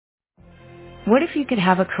What if you could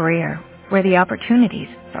have a career where the opportunities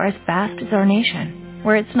are as vast as our nation,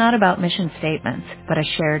 where it's not about mission statements, but a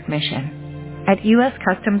shared mission? At U.S.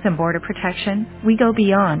 Customs and Border Protection, we go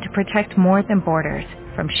beyond to protect more than borders.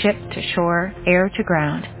 From ship to shore, air to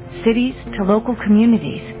ground, cities to local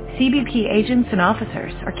communities, CBP agents and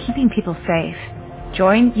officers are keeping people safe.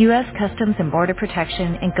 Join U.S. Customs and Border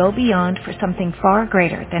Protection and go beyond for something far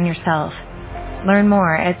greater than yourself. Learn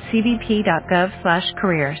more at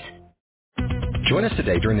cbp.gov/careers. Join us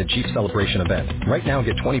today during the Jeep Celebration event. Right now,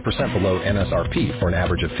 get 20% below MSRP for an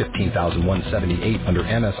average of $15,178 under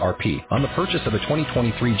MSRP on the purchase of a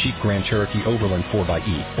 2023 Jeep Grand Cherokee Overland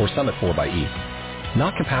 4xE or Summit 4xE.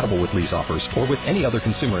 Not compatible with lease offers or with any other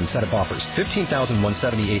consumer incentive offers.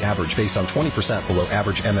 $15,178 average based on 20% below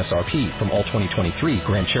average MSRP from all 2023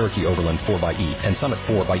 Grand Cherokee Overland 4xE and Summit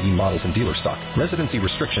 4xE models in dealer stock. Residency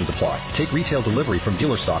restrictions apply. Take retail delivery from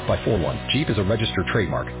dealer stock by 4/1. Jeep is a registered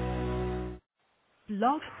trademark.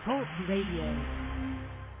 Blog Talk Radio.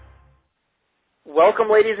 Welcome,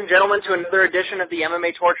 ladies and gentlemen, to another edition of the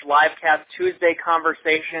MMA Torch Livecast Tuesday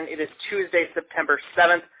Conversation. It is Tuesday, September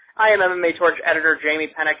 7th. I am MMA Torch editor Jamie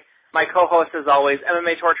Pennick. My co-host, as always,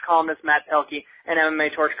 MMA Torch columnist Matt Pelkey, and MMA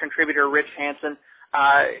Torch contributor Rich Hansen.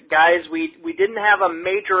 Guys, we didn't have a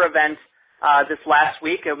major event this last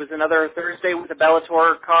week. It was another Thursday with a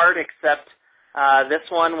Bellator card, except this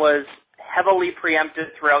one was heavily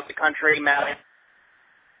preempted throughout the country. Matt,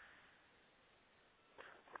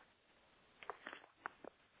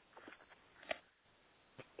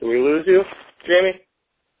 did we lose you, Jamie?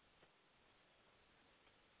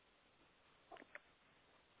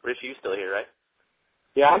 Rich, you still here, right?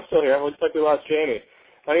 Yeah, I'm still here. It looks like we lost Jamie.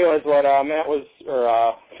 Anyways, what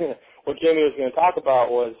what Jamie was going to talk about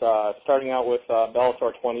was starting out with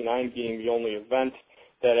Bellator 29 being the only event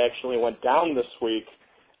that actually went down this week,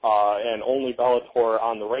 and only Bellator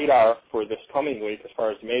on the radar for this coming week as far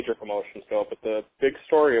as major promotions go. But the big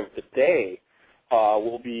story of the day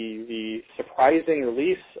will be the surprising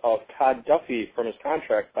release of Todd Duffy from his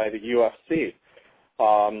contract by the UFC.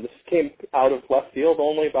 This came out of left field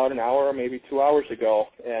only about an hour, maybe 2 hours ago,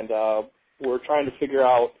 and we're trying to figure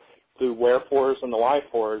out the wherefores and the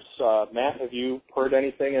whyfores. Matt, have you heard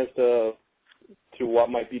anything as to what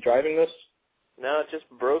might be driving this? No, it just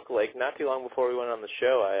broke like not too long before we went on the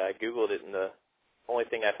show. I Googled it, and the only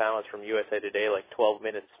thing I found was from USA Today like 12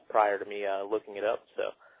 minutes prior to me looking it up.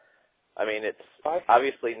 So, I mean, it's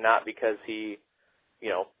obviously not because he,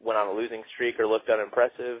 went on a losing streak or looked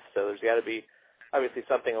unimpressive, so there's got to be obviously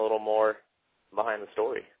something a little more behind the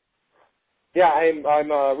story. Yeah,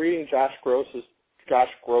 I'm reading Josh Gross's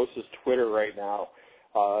Twitter right now.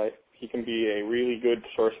 He can be a really good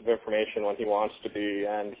source of information when he wants to be,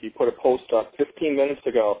 and he put a post up 15 minutes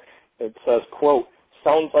ago. It says, quote,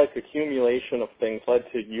 "Sounds like accumulation of things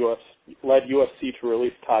led UFC to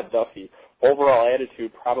release Todd Duffy. Overall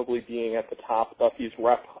attitude probably being at the top. Duffy's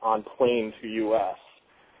rep on plane to U.S."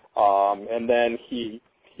 And then he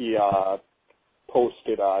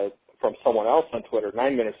posted from someone else on Twitter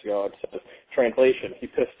 9 minutes ago. It says, translation, he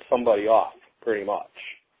pissed somebody off, pretty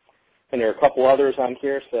much. And there are a couple others on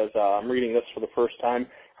here. It says, I'm reading this for the first time.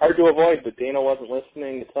 Hard to avoid, but Dana wasn't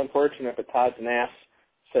listening. It's unfortunate, but Todd's an ass.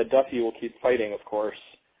 Said Duffy will keep fighting, of course.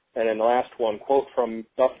 And then the last one, quote from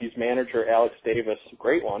Duffy's manager, Alex Davis,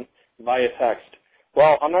 great one, via text.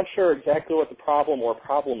 Well, I'm not sure exactly what the problem or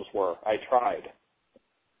problems were. I tried.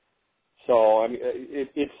 So, I mean,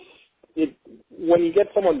 when you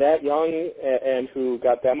get someone that young and who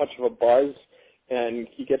got that much of a buzz and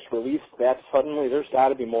he gets released that suddenly, there's got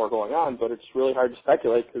to be more going on, but it's really hard to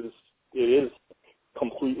speculate because it is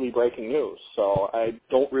completely breaking news. So I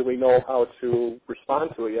don't really know how to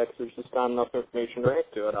respond to it yet because there's just not enough information to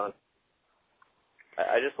react to it on.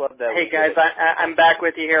 I just love that. Hey, guys, I'm back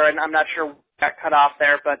with you here, and I'm not sure what got cut off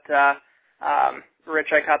there, but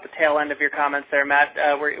Rich, I caught the tail end of your comments there. Matt,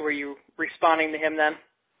 were you responding to him then?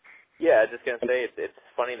 Yeah, I was just going to say it's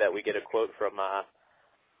funny that we get a quote from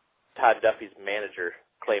Todd Duffy's manager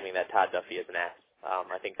claiming that Todd Duffy is an ass.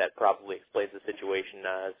 I think that probably explains the situation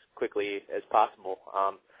as quickly as possible.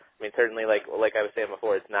 I mean, certainly, like I was saying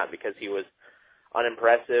before, it's not because he was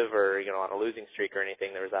unimpressive or, on a losing streak or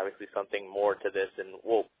anything. There was obviously something more to this, and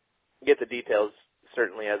we'll get the details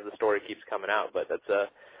certainly as the story keeps coming out. But that's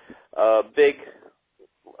a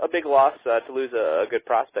big loss to lose a good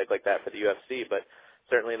prospect like that for the UFC. But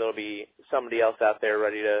certainly there'll be somebody else out there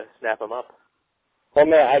ready to snap him up. Well,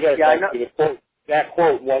 Matt, I got to tell you, that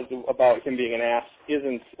quote was about him being an ass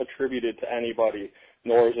isn't attributed to anybody,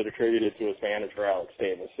 nor is it attributed to his manager, Alex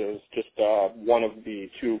Davis. It was just one of the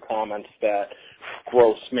two comments that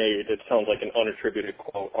Gross made. It sounds like an unattributed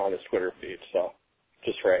quote on his Twitter feed. So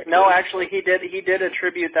just right? No, actually, he did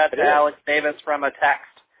attribute that to Alex Davis from a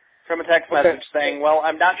text message saying, "Well,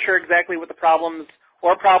 I'm not sure exactly what the problems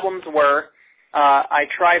were. I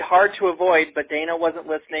tried hard to avoid, but Dana wasn't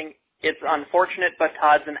listening. It's unfortunate, but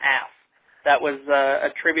Todd's an ass." That was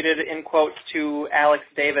attributed in quotes to Alex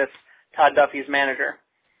Davis, Todd Duffy's manager.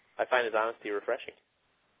 I find his honesty refreshing.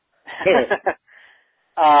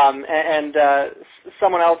 And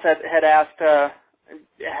someone else had asked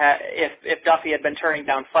if Duffy had been turning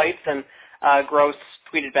down fights, and Gross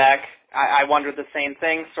tweeted back, I wondered the same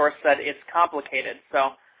thing. Source said it's complicated.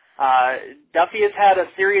 So Duffy has had a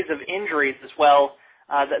series of injuries as well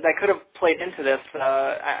that could have played into this.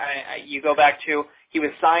 You go back to, he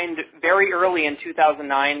was signed very early in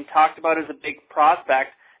 2009, talked about as a big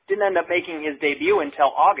prospect, didn't end up making his debut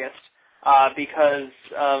until August because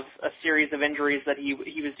of a series of injuries that he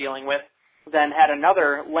was dealing with. Then had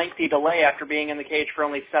another lengthy delay after being in the cage for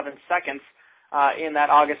only 7 seconds in that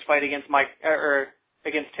August fight against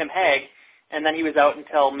against Tim Hague, and then he was out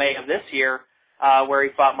until May of this year where he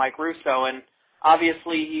fought Mike Russo. And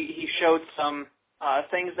obviously he showed some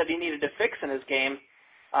things that he needed to fix in his game,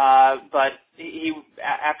 but he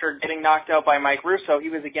after getting knocked out by Mike Russo, he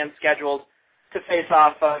was again scheduled to face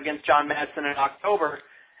off against John Madsen in October,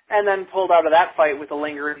 and then pulled out of that fight with a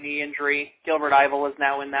lingering knee injury. Gilbert Yvel is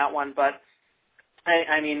now in that one, but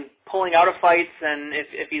I mean, pulling out of fights, and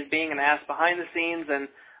if he's being an ass behind the scenes, and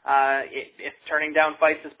if turning down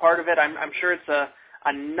fights is part of it, I'm sure it's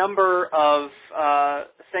a number of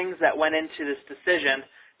things that went into this decision,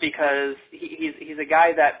 because he's a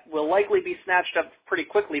guy that will likely be snatched up pretty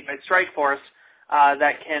quickly by Strikeforce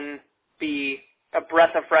that can be a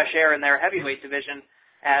breath of fresh air in their heavyweight division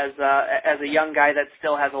as a young guy that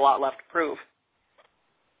still has a lot left to prove.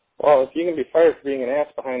 Well, if you can be fired for being an ass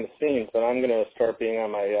behind the scenes, then I'm going to start being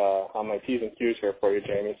on my P's and Q's here for you,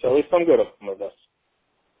 Jamie. So at least I'm good with this.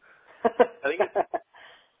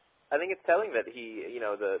 I think it's telling that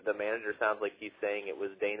the manager sounds like he's saying it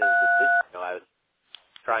was Dana's decision. I was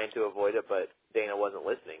trying to avoid it, but Dana wasn't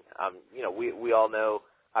listening. We all know,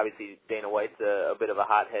 obviously, Dana White's a bit of a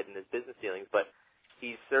hothead in his business dealings, but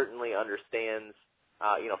he certainly understands,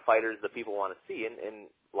 fighters that people want to see, and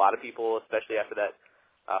a lot of people, especially after that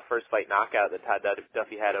first fight knockout that Todd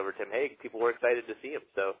Duffy had over Tim Hague, people were excited to see him.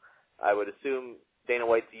 So I would assume Dana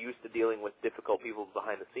White's used to dealing with difficult people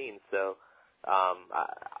behind the scenes. So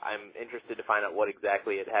I'm interested to find out what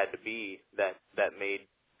exactly it had to be that made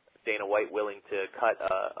Dana White willing to cut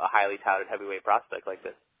a highly touted heavyweight prospect like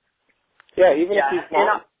this. Yeah, even if he's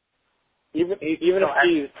not, even if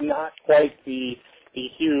he's not quite the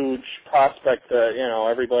huge prospect that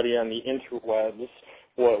everybody on the interwebs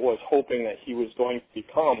was hoping that he was going to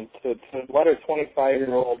become, to let a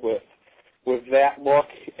 25-year-old with that look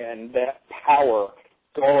and that power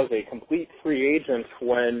go as a complete free agent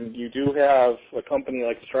when you do have a company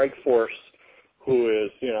like Strikeforce who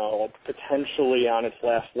is, potentially on its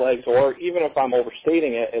last legs, or even if I'm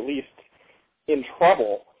overstating it, at least in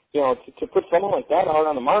trouble, to put someone like that out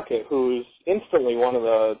on the market who's instantly one of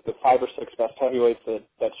the 5 or 6 best heavyweights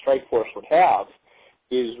that Strikeforce would have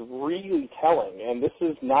is really telling. And this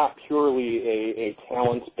is not purely a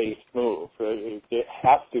talent-based move. It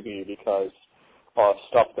has to be because of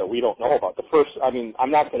stuff that we don't know about.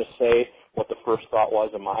 I'm not going to say what the first thought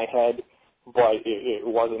was in my head, but it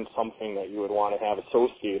wasn't something that you would want to have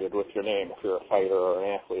associated with your name if you're a fighter or an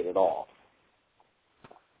athlete at all.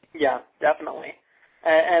 Yeah, definitely.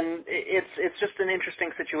 And it's just an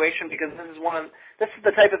interesting situation, because this is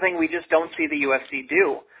the type of thing we just don't see the UFC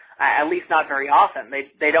do, at least not very often.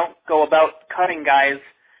 They don't go about cutting guys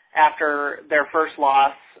after their first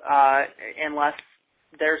loss unless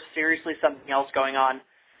there's seriously something else going on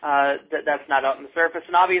that's not out on the surface.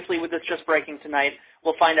 And obviously, with this just breaking tonight,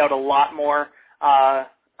 we'll find out a lot more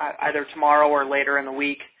either tomorrow or later in the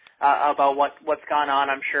week about what's gone on.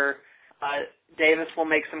 I'm sure Davis will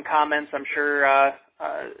make some comments. I'm sure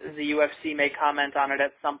the UFC may comment on it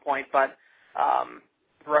at some point. But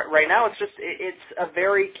right now, it's a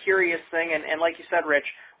very curious thing. And like you said, Rich,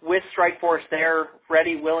 with Strikeforce, they're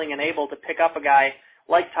ready, willing, and able to pick up a guy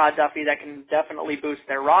like Todd Duffy that can definitely boost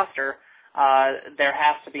their roster. There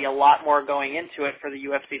has to be a lot more going into it for the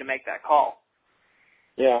UFC to make that call.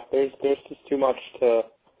 Yeah, there's just too much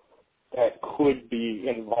that could be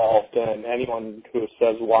involved, and anyone who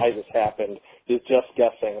says why this happened is just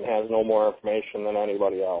guessing and has no more information than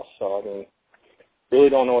anybody else. So, really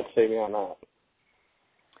don't know what to say beyond that.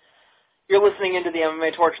 You're listening into the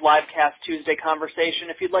MMA Torch Livecast Tuesday conversation.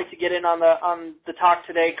 If you'd like to get in on the talk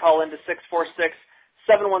today, call into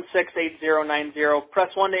 646-716-8090.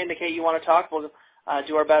 Press 1 to indicate you want to talk. We'll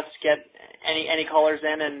do our best to get any callers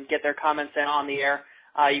in and get their comments in on the air.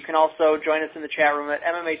 You can also join us in the chat room at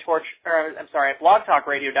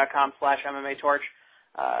blogtalkradio.com/MMATorch.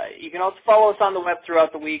 You can also follow us on the web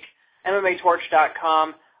throughout the week,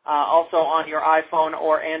 MMATorch.com, also on your iPhone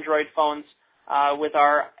or Android phones with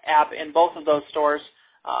our app in both of those stores.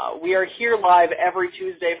 We are here live every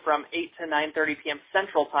Tuesday from 8 to 9:30 p.m.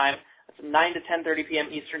 Central Time. That's 9 to 10:30 p.m.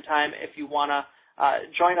 Eastern Time if you want to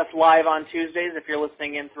join us live on Tuesdays if you're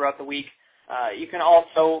listening in throughout the week. You can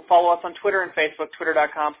also follow us on Twitter and Facebook,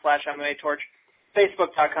 twitter.com/MMATorch,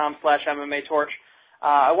 facebook.com/MMATorch.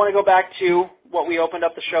 I want to go back to what we opened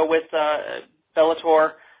up the show with,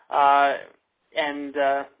 Bellator, and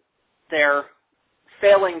their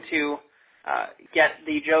failing to get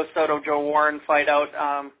the Joe Soto-Joe Warren fight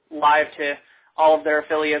out live to all of their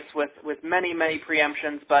affiliates with many, many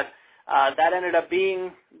preemptions, but that ended up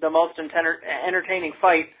being the most entertaining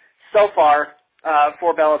fight so far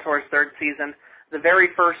for Bellator's third season. The very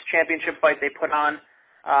first championship fight they put on.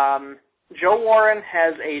 Joe Warren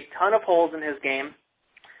has a ton of holes in his game,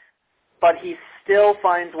 but he still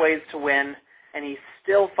finds ways to win, and he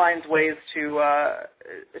still finds ways to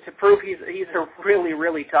prove he's a really,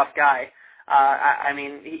 really tough guy. I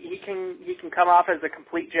mean, he can come off as a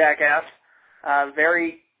complete jackass,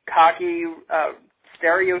 very cocky,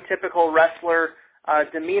 stereotypical wrestler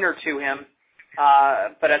demeanor to him,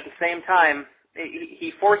 but at the same time,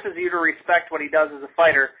 he forces you to respect what he does as a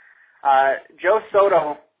fighter. Joe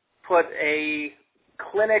Soto put a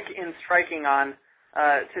clinic in striking on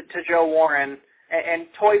to Joe Warren and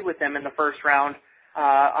toyed with him in the first round,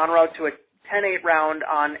 en route to a 10-8 round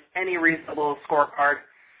on any reasonable scorecard.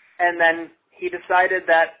 And then he decided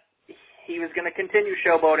that he was going to continue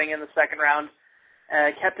showboating in the second round,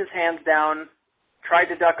 kept his hands down, tried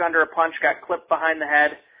to duck under a punch, got clipped behind the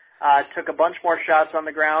head, took a bunch more shots on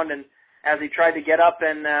the ground, and as he tried to get up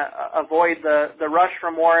and avoid the rush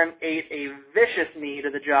from Warren, ate a vicious knee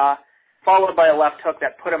to the jaw, followed by a left hook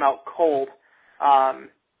that put him out cold.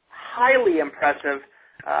 Highly impressive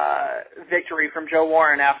victory from Joe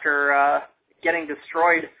Warren after getting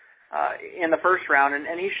destroyed in the first round,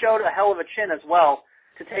 and he showed a hell of a chin as well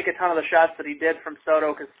to take a ton of the shots that he did from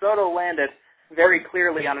Soto, because Soto landed very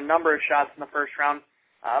clearly on a number of shots in the first round.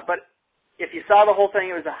 But if you saw the whole thing,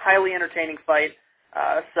 it was a highly entertaining fight.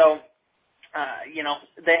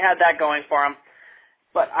 They had that going for them.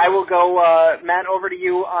 But I will go, Matt, over to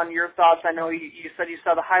you on your thoughts. I know you said you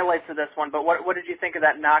saw the highlights of this one, but what did you think of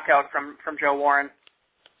that knockout from Joe Warren?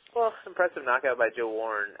 Well, impressive knockout by Joe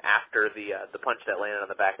Warren after the punch that landed on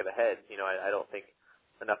the back of the head. I don't think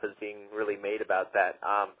enough is being really made about that.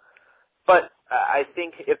 But I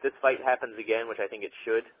think if this fight happens again, which I think it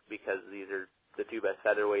should, because these are the two best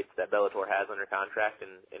featherweights that Bellator has under contract,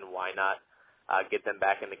 and why not get them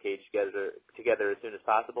back in the cage together as soon as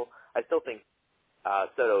possible. I still think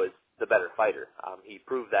Soto is the better fighter. He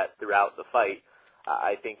proved that throughout the fight.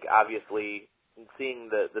 I think, obviously, seeing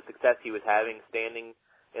the success he was having standing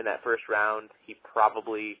in that first round, he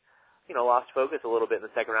probably, lost focus a little bit in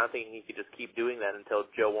the second round, thinking he could just keep doing that until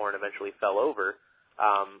Joe Warren eventually fell over.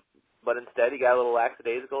 But instead, he got a little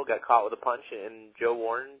lackadaisical, got caught with a punch, and Joe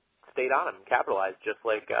Warren stayed on him and capitalized, just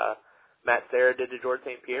like Matt Serra did to George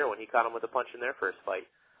St. Pierre when he caught him with a punch in their first fight.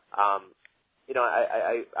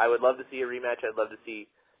 I would love to see a rematch. I'd love to see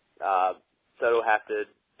Soto have to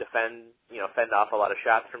fend off a lot of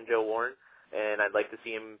shots from Joe Warren, and I'd like to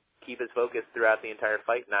see him keep his focus throughout the entire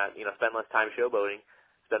fight, not spend less time showboating,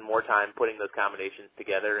 spend more time putting those combinations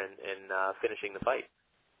together and finishing the fight.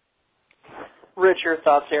 Rich, your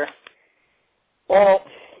thoughts here? Well,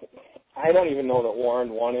 I don't even know that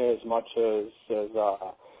Warren won it as much as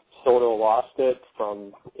Soto lost it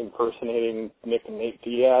from impersonating Nick and Nate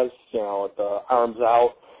Diaz, with the arms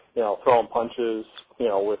out, throwing punches,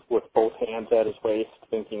 with both hands at his waist,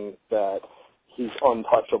 thinking that he's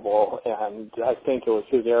untouchable. And I think it was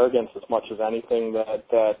his arrogance as much as anything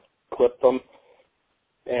that clipped him.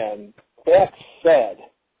 And that said,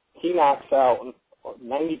 he knocks out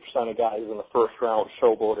 90% of guys in the first round,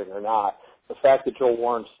 showboating or not. The fact that Joe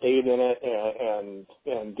Warren stayed in it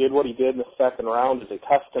and did what he did in the second round is a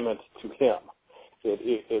testament to him.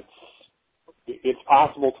 It's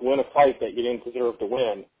possible to win a fight that you didn't deserve to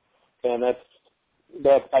win, and that's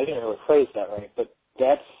I didn't really phrase that right, but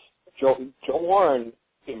that's Joe Warren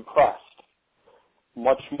impressed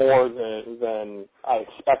much more than I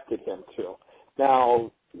expected him to.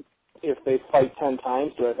 Now, if they fight 10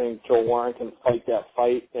 times, do I think Joe Warren can fight that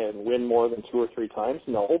fight and win more than 2 or 3 times?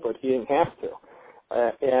 No, but he didn't have to.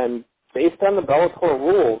 And based on the Bellator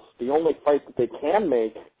rules, the only fight that they can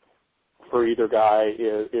make for either guy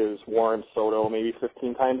is Warren Soto maybe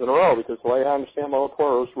 15 times in a row, because the way I understand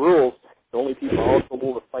Bellator's rules, The only people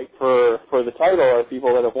eligible to fight for the title are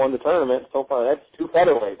people that have won the tournament. So far, that's 2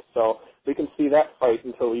 featherweights. So we can see that fight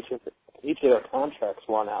until each of their contracts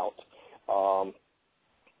run out.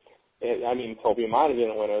 Toby Amati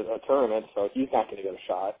didn't win a tournament, so he's not going to get a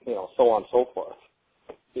shot. So on and so forth.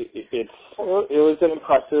 It was an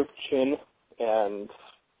impressive chin, and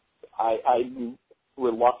I'm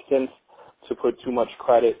reluctant to put too much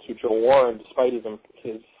credit to Joe Warren, despite his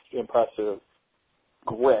impressive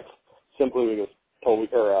grit, simply because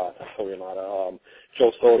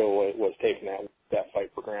Joe Soto was taking that fight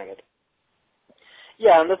for granted.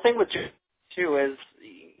 Yeah, and the thing with Joe, too, is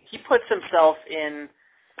he puts himself in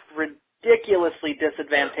ridiculously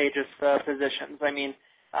disadvantageous positions. I mean,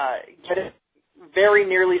 getting very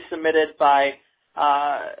nearly submitted by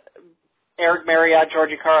Eric Marriott,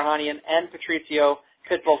 Georgi Karahanian, and Patricio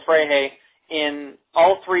Pitbull Freire in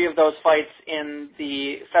all 3 of those fights in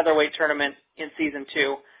the featherweight tournament in Season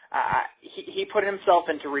 2. He put himself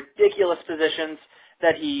into ridiculous positions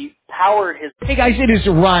that he powered his... Hey guys, it is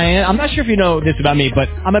Ryan. I'm not sure if you know this about me, but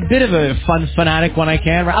I'm a bit of a fun fanatic when I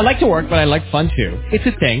can. I like to work, but I like fun too. It's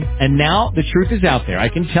a thing. And now the truth is out there. I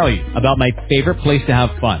can tell you about my favorite place to have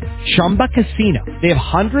fun. Chumba Casino. They have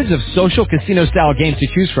hundreds of social casino style games to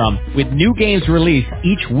choose from with new games released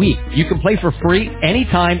each week. You can play for free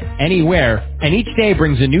anytime, anywhere. And each day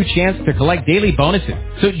brings a new chance to collect daily bonuses.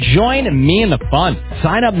 So join me in the fun.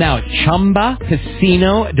 Sign up now at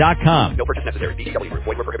ChumbaCasino.com. No purchase necessary. VGW Group.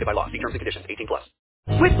 Void where prohibited by law. See terms and conditions.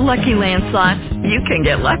 18+. With Lucky Land Slots, you can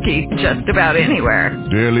get lucky just about anywhere.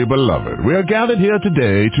 Dearly beloved, we are gathered here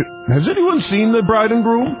today to... Has anyone seen the bride and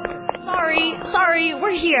groom? Sorry,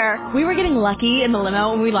 we're here. We were getting lucky in the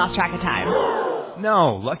limo and we lost track of time.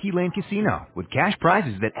 No, Lucky Land Casino, with cash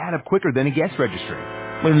prizes that add up quicker than a guest registry.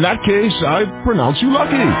 In that case, I pronounce you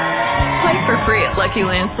lucky. Play for free at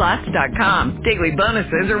LuckyLandSlots.com. Daily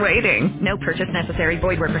bonuses are waiting. No purchase necessary.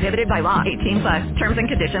 Void where prohibited by law. 18+. Terms and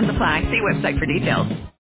conditions apply. See website for details.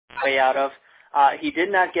 Way out of. He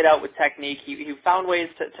did not get out with technique. He found ways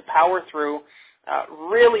to power through.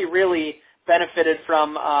 Really benefited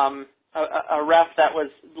from a ref that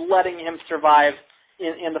was letting him survive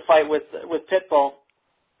in the fight with Pitbull,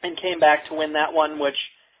 and came back to win that one, which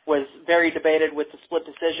was very debated with the split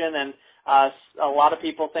decision, and a lot of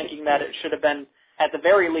people thinking that it should have been at the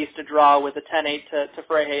very least a draw with a 10-8 to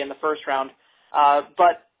Freire in the first round.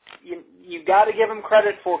 But you got to give him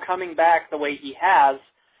credit for coming back the way he has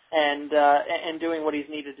and doing what he's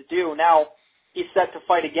needed to do. Now he's set to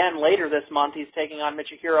fight again later this month. He's taking on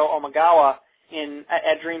Michihiro Omagawa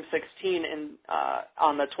at Dream 16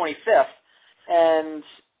 on the 25th, and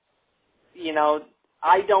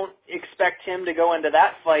I don't expect him to go into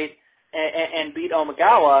that fight and beat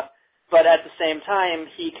Omagawa, but at the same time,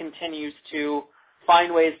 he continues to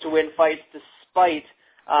find ways to win fights despite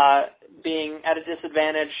being at a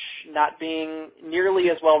disadvantage, not being nearly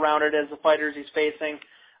as well-rounded as the fighters he's facing.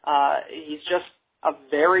 He's just a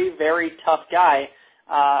very, very tough guy.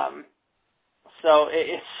 So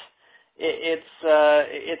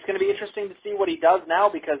it's going to be interesting to see what he does now,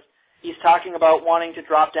 because he's talking about wanting to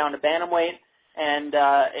drop down to bantamweight and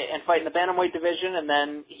fight in the bantamweight division, and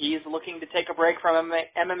then he's looking to take a break from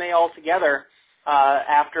MMA altogether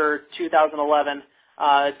after 2011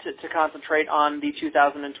 to concentrate on the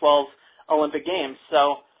 2012 Olympic Games.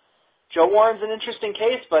 So Joe Warren's an interesting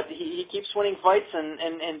case, but he keeps winning fights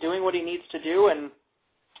and doing what he needs to do, and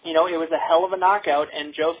it was a hell of a knockout,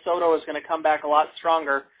 and Joe Soto is going to come back a lot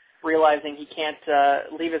stronger, realizing he can't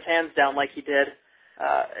leave his hands down like he did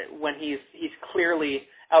when he's clearly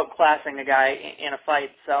outclassing a guy in a fight.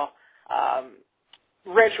 So,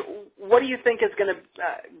 Rich, what do you think is going to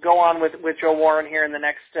go on with Joe Warren here in the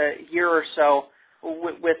next year or so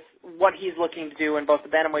with what he's looking to do in both the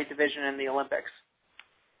bantamweight division and the Olympics?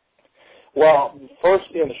 Well, first,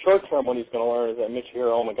 in the short term, what he's going to learn is that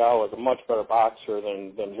Michihiro Omagawa is a much better boxer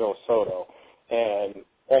than Joe Soto, and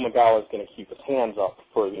Omagawa is going to keep his hands up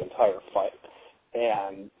for the entire fight.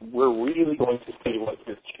 And we're really going to see what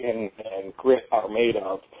his chin and grit are made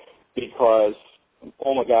of, because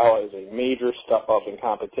Omagawa is a major step up in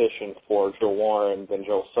competition for Joe Warren than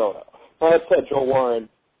Joe Soto. Now, that said, Joe Warren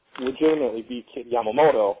legitimately beat Kid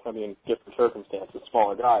Yamamoto. I mean, different circumstances,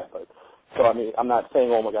 smaller guy, but so I'm not saying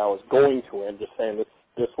Omagawa is going to win, just saying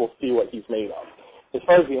this will see what he's made of. As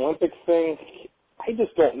far as the Olympics thing, I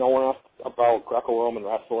just don't know enough about Greco-Roman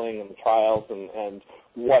wrestling and the trials and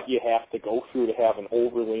what you have to go through to have an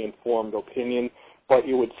overly informed opinion, but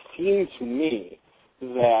it would seem to me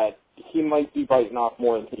that he might be biting off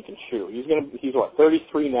more than he can chew. He's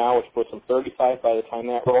 33 now, which puts him 35 by the time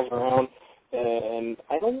that rolls around, and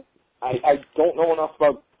I don't I don't know enough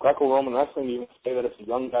about Greco-Roman wrestling to even say that it's a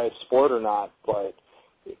young guy's sport or not, but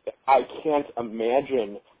I can't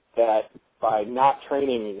imagine that by not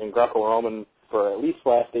training in Greco-Roman for at least the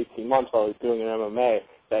last 18 months while he's doing an MMA,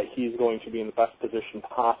 that he's going to be in the best position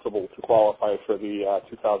possible to qualify for the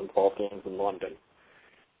 2012 Games in London.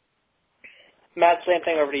 Matt, same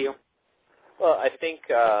thing, over to you. Well, I think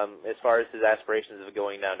as far as his aspirations of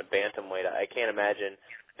going down to bantamweight, I can't imagine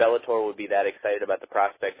Bellator would be that excited about the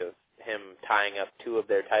prospect of him tying up 2 of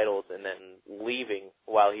their titles and then leaving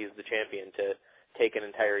while he's the champion to take an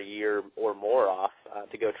entire year or more off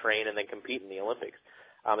to go train and then compete in the Olympics.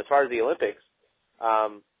 As far as the Olympics,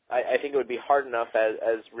 I think it would be hard enough,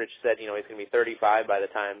 as Rich said, he's going to be 35 by the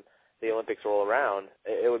time the Olympics roll around.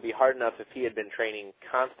 It would be hard enough if he had been training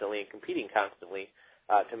constantly and competing constantly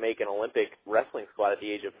to make an Olympic wrestling squad at the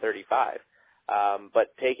age of 35.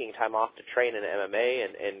 But taking time off to train in MMA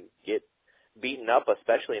and get beaten up,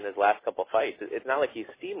 especially in his last couple fights, it's not like he's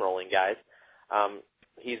steamrolling guys.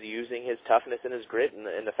 He's using his toughness and his grit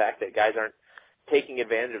and the fact that guys aren't taking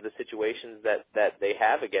advantage of the situations that they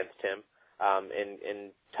have against him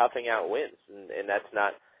and toughing out wins. And that's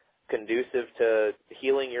not conducive to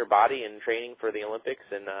healing your body and training for the Olympics.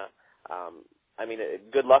 And,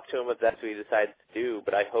 good luck to him if that's what he decides to do,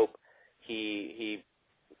 but I hope he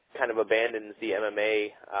kind of abandons the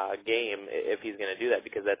MMA game if he's going to do that,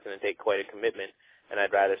 because that's going to take quite a commitment, and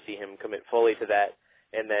I'd rather see him commit fully to that.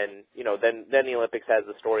 And then, then the Olympics has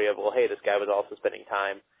the story of, well, hey, this guy was also spending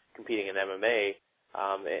time competing in MMA,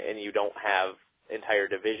 and you don't have entire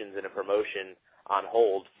divisions in a promotion on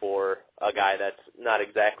hold for a guy that's not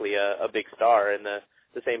exactly a big star, in the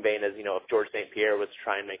same vein as, if George St. Pierre was to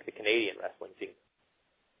try and make the Canadian wrestling team.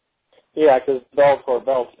 Yeah, because Bellator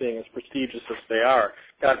belts being as prestigious as they are,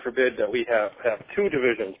 God forbid that we have 2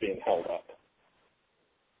 divisions being held up.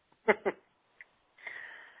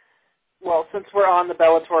 Well, since we're on the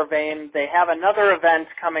Bellator vein, they have another event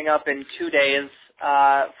coming up in 2 days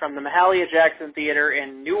from the Mahalia Jackson Theater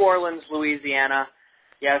in New Orleans, Louisiana.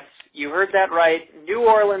 Yes, you heard that right. New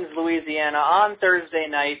Orleans, Louisiana, on Thursday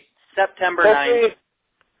night, September 9th.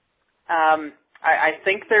 I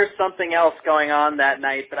think there's something else going on that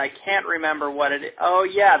night, but I can't remember what it is. Oh,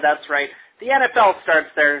 yeah, that's right. The NFL starts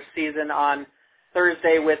their season on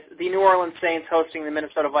Thursday with the New Orleans Saints hosting the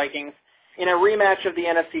Minnesota Vikings in a rematch of the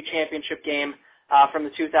NFC Championship game from the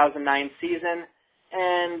 2009 season.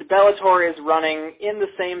 And Bellator is running in the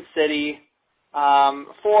same city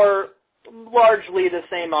for largely the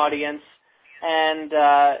same audience. And,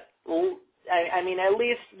 at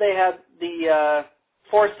least they had the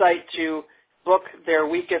foresight to book their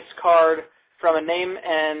weakest card from a name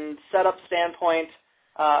and setup standpoint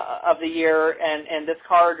of the year, and this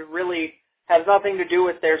card really has nothing to do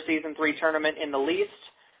with their Season 3 tournament in the least.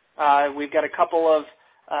 We've got a couple of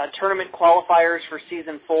tournament qualifiers for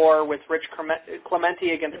Season 4 with Rich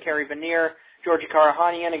Clementi against Kerry Vanier, Georgi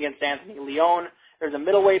Karahanian against Anthony Leone. There's a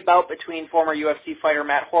middleweight bout between former UFC fighter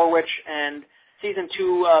Matt Horwich and Season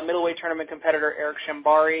 2 middleweight tournament competitor Eric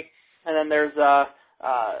Shambari. And then there's a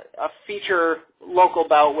feature local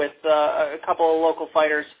bout with a couple of local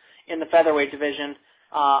fighters in the featherweight division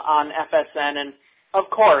on FSN. And, of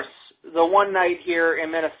course, the one night here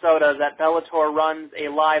in Minnesota that Bellator runs a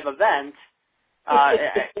live event,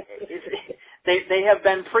 they have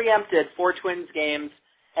been preempted for Twins games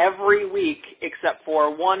every week except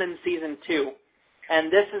for one in Season 2.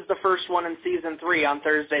 And this is the first one in Season 3 on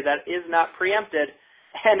Thursday that is not preempted,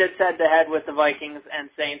 and it's head-to-head with the Vikings and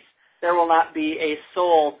Saints. There will not be a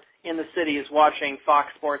soul in the cities watching Fox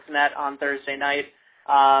Sports Net on Thursday night.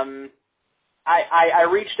 I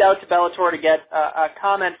reached out to Bellator to get a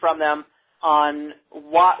comment from them on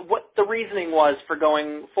what the reasoning was for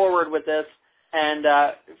going forward with this. And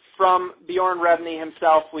from Bjorn Revny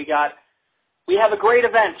himself, we have a great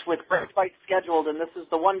event with great fights scheduled, and this is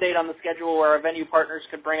the one date on the schedule where our venue partners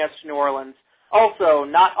could bring us to New Orleans. Also,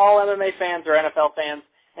 not all MMA fans are NFL fans,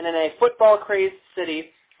 and in a football-crazed city,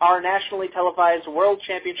 our nationally televised World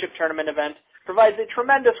Championship Tournament event provides a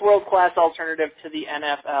tremendous world-class alternative to the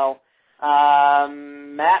NFL.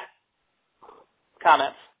 Matt,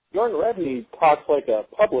 comments? Bjorn Revny talks like a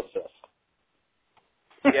publicist.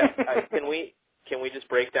 Yeah, can we just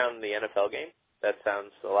break down the NFL game? That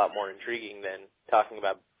sounds a lot more intriguing than talking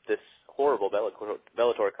about this horrible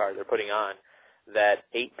Bellator card they're putting on that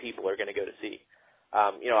 8 people are going to go to see.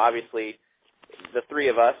 Obviously, the 3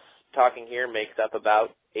 of us talking here makes up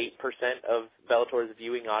about 8% of Bellator's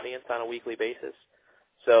viewing audience on a weekly basis.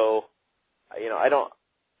 So, I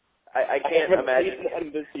can't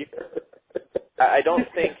imagine. This year. I don't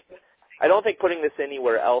think putting this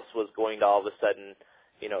anywhere else was going to all of a sudden,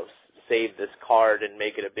 save this card and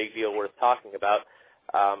make it a big deal worth talking about.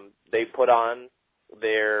 They put on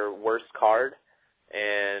their worst card,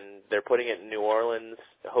 and they're putting it in New Orleans,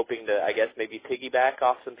 hoping to, I guess, maybe piggyback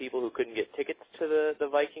off some people who couldn't get tickets to the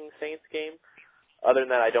Vikings-Saints game. Other than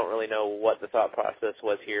that, I don't really know what the thought process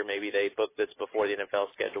was here. Maybe they booked this before the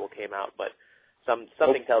NFL schedule came out, but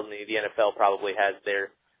something tells me the NFL probably has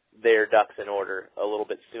their ducks in order a little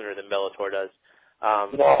bit sooner than Bellator does.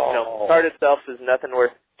 Card itself is nothing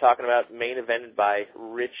worth talking about. Main evented by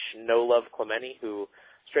Rich No Love Clemente, who,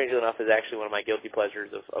 strangely enough, is actually one of my guilty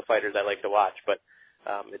pleasures of fighters I like to watch. But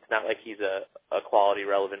it's not like he's a quality,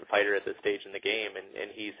 relevant fighter at this stage in the game,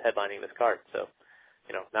 and he's headlining this card. So,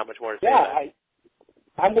 not much more to say about it.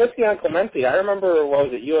 I'm with you on Clemente. I remember,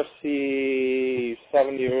 what was it, UFC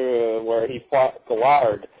 70 where he fought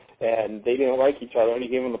Gallard, and they didn't like each other, and he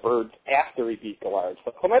gave him the birds after he beat Gallard.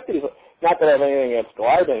 So Clemente's, not that I have anything against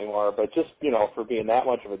Gallard anymore, but just, for being that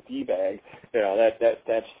much of a D-bag,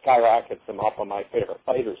 that skyrockets him up on my favorite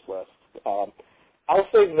fighters list. I'll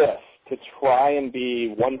say this, to try and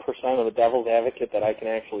be 1% of the devil's advocate that I can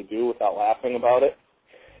actually do without laughing about it,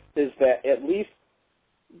 is that at least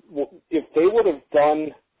if they would have done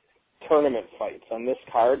tournament fights on this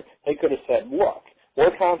card, they could have said, look,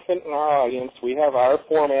 we're confident in our audience, we have our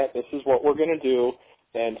format, this is what we're going to do,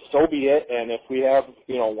 and so be it, and if we have,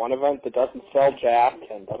 one event that doesn't sell jack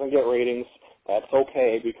and doesn't get ratings, that's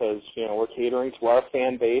okay, because, we're catering to our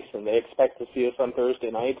fan base, and they expect to see us on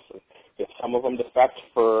Thursday nights, and if some of them defect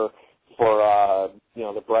for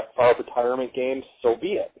the Brett Favre retirement games, so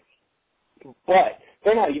be it. But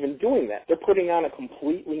they're not even doing that. They're putting on a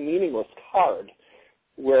completely meaningless card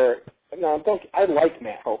where, I like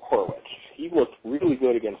Matt Horwich. He looked really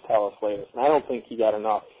good against Talis Latis, and I don't think he got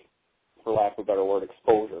enough, for lack of a better word,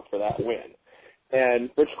 exposure for that win. And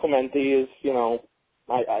Rich Clemente is,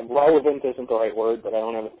 relevant isn't the right word, but I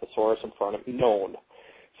don't have a thesaurus in front of me, known.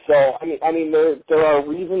 So, I mean, there are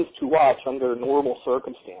reasons to watch under normal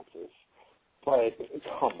circumstances, but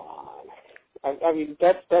come on. I mean,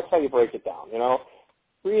 that's how you break it down,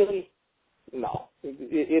 Really? No.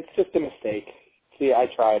 It's just a mistake. See, I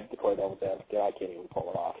tried to play devil's advocate. I can't even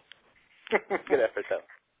pull it off. Good effort, though.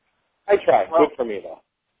 I tried. Well, good for me, though.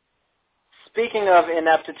 Speaking of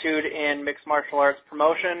ineptitude in mixed martial arts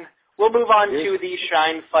promotion, we'll move on to the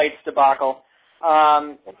Shine Fights debacle.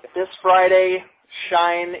 This Friday,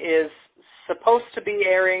 Shine is supposed to be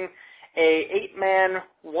airing a 8-man,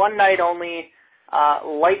 one-night-only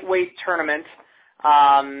lightweight tournament,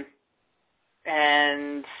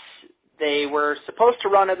 and they were supposed to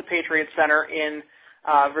run at the Patriot Center in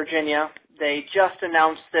Virginia. They just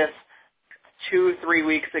announced this 2-3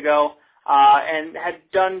 weeks ago and had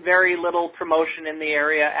done very little promotion in the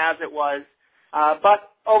area as it was.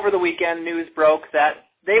 But over the weekend, news broke that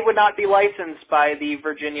they would not be licensed by the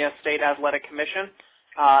Virginia State Athletic Commission,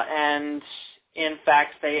 and in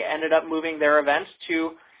fact, they ended up moving their event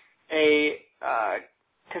to a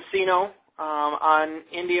casino on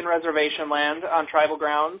Indian reservation land on tribal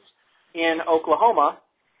grounds in Oklahoma.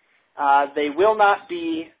 They will not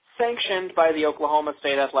be sanctioned by the Oklahoma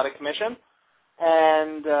State Athletic Commission,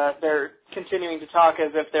 and they're continuing to talk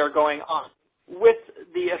as if they're going on with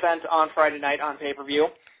the event on Friday night on pay-per-view.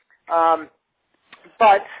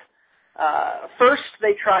 But first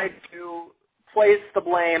they tried to place the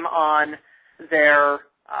blame on their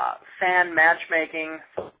fan matchmaking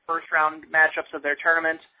for the first-round matchups of their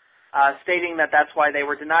tournament, stating that that's why they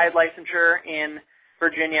were denied licensure in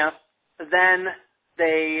Virginia. Then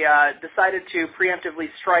they decided to preemptively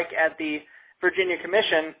strike at the Virginia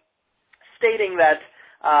Commission, stating that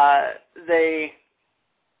the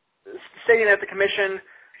commission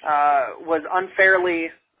was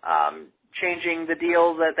unfairly changing the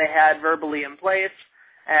deals that they had verbally in place,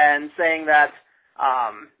 and saying that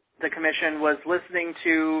the commission was listening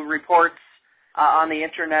to reports on the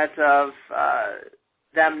internet of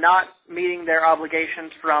them not meeting their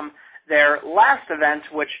obligations from their last event,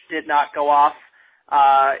 which did not go off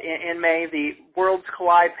in May, the Worlds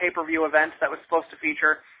Collide pay-per-view event that was supposed to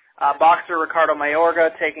feature boxer Ricardo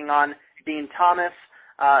Mayorga taking on Dean Thomas.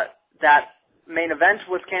 That main event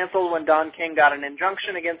was canceled when Don King got an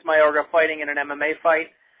injunction against Mayorga fighting in an MMA fight.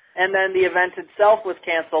 And then the event itself was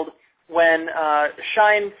canceled when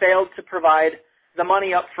Shine failed to provide the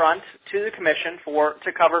money up front to the commission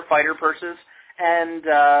to cover fighter purses and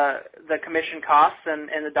the commission costs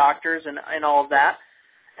and the doctors and all of that.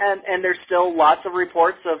 And there's still lots of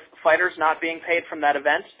reports of fighters not being paid from that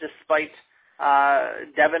event, despite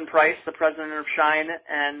Devin Price, the president of Shine,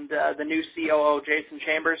 and the new COO, Jason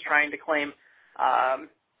Chambers, trying to claim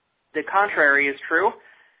the contrary is true.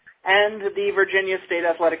 And the Virginia State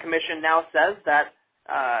Athletic Commission now says that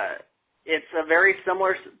it's a very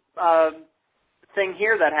similar thing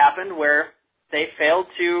here that happened where they failed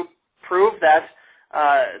to prove that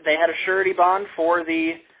they had a surety bond for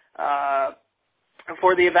the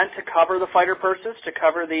event to cover the fighter purses, to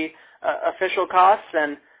cover the official costs,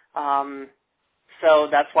 and so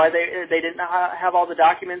that's why they didn't have all the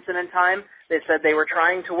documents in time. They said they were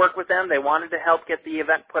trying to work with them. They wanted to help get the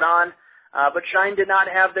event put on, but Shine did not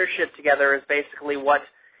have their shit together is basically what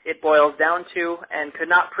it boils down to, and could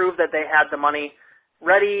not prove that they had the money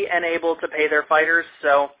ready and able to pay their fighters.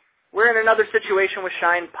 So we're in another situation with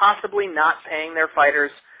Shine possibly not paying their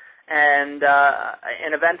fighters, and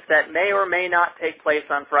an event that may or may not take place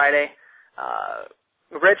on Friday.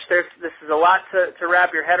 Rich, this is a lot to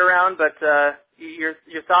wrap your head around, but your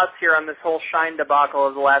thoughts here on this whole Shine debacle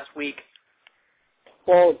of the last week.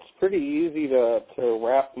 Well, it's pretty easy to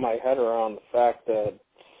wrap my head around the fact that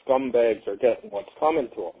scumbags are getting what's coming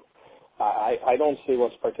to them. I don't see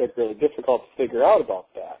what's particularly difficult to figure out about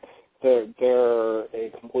that. They're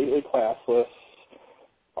a completely classless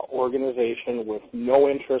organization with no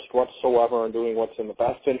interest whatsoever in doing what's in the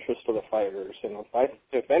best interest of the fighters. And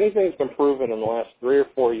if anything's been proven in the last 3 or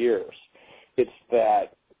 4 years, it's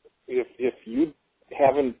that if you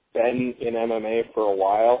haven't been in MMA for a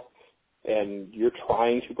while and you're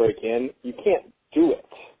trying to break in, you can't do it.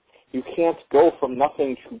 You can't go from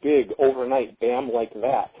nothing to big overnight, bam, like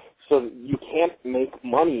that. So you can't make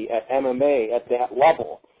money at MMA at that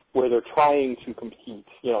level where they're trying to compete,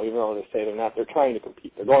 even though they say they're not, they're trying to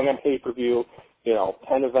compete. They're going on pay-per-view,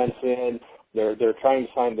 10 events in, they're trying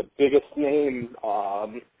to sign the biggest name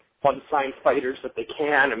unsigned fighters that they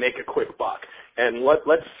can and make a quick buck. And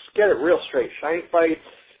let's get it real straight. Shine Fights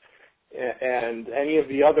and any of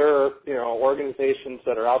the other, organizations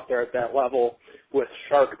that are out there at that level, with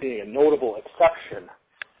Shark being a notable exception,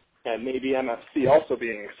 and maybe MFC also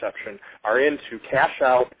being an exception, are in to cash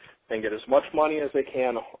out and get as much money as they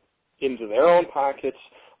can into their own pockets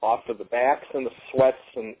off of the backs and the sweat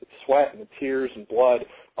and the tears and blood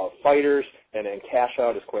of fighters, and then cash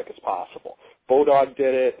out as quick as possible. Bodog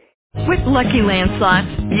did it. With Lucky Land Slots,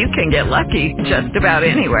 you can get lucky just about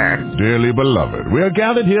anywhere. Dearly beloved, we are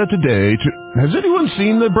gathered here today to... Has anyone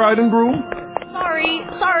seen the bride and groom?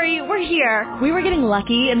 Sorry, we're here. We were getting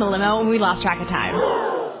lucky in the limo and we lost track of time.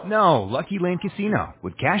 No, Lucky Land Casino,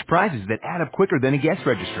 with cash prizes that add up quicker than a guest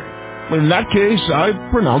registry. In that case, I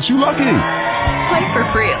pronounce you lucky. Play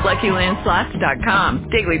for free at LuckyLandSlots.com.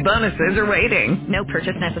 Daily bonuses are waiting. No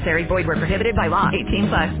purchase necessary. Void where prohibited by law.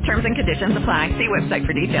 18+. Terms and conditions apply. See website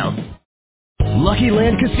for details. Lucky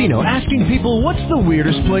Land Casino, asking people, what's the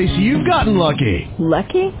weirdest place you've gotten lucky?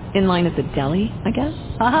 Lucky? In line at the deli, I guess?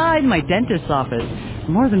 Aha, in my dentist's office.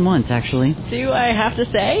 More than once, actually. Do I have to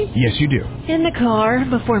say? Yes, you do. In the car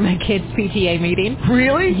before my kids' PTA meeting.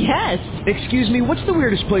 Really? Yes. Excuse me, what's the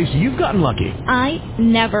weirdest place you've gotten lucky? I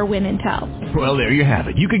never win and tell. Well, there you have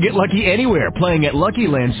it. You can get lucky anywhere, playing at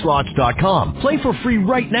LuckyLandSlots.com. Play for free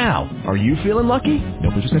right now. Are you feeling lucky? No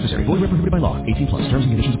purchase necessary. Void where prohibited by law. 18+. Terms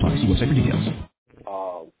and conditions apply. See website for details.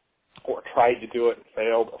 Or tried to do it and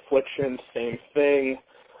failed. Affliction, same thing.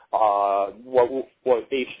 What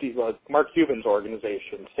Mark Cuban's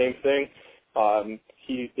organization, same thing.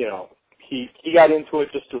 He got into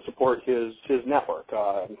it just to support his network.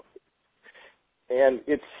 And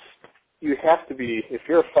you have to be, if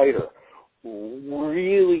you're a fighter,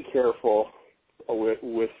 really careful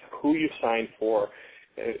with who you sign for,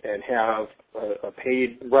 and have a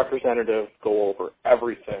paid representative go over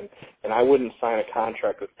everything. And I wouldn't sign a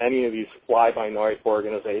contract with any of these fly-by-night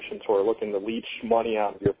organizations who are looking to leech money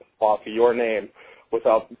off of your name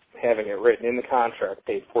without having it written in the contract,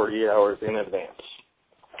 paid 48 hours in advance.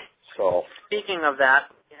 So, speaking of that,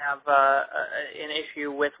 we have an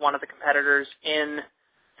issue with one of the competitors in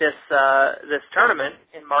this tournament,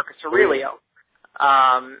 in Marcus Aurelio.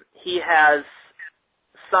 He has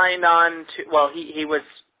signed on to, he was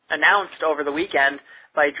announced over the weekend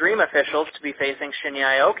by Dream officials to be facing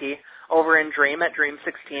Shinya Aoki over in Dream at Dream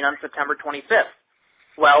 16 on September 25th.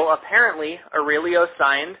 Well, apparently Aurelio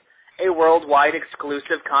signed a worldwide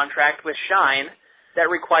exclusive contract with Shine that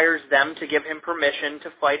requires them to give him permission to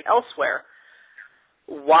fight elsewhere.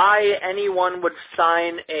 Why anyone would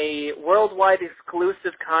sign a worldwide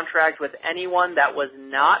exclusive contract with anyone that was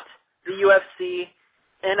not the UFC,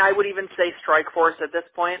 and I would even say Strikeforce at this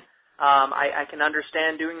point. I can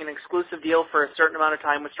understand doing an exclusive deal for a certain amount of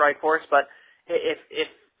time with Strikeforce, but if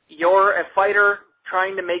you're a fighter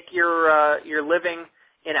trying to make your living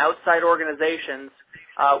in outside organizations,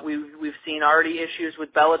 we've seen already issues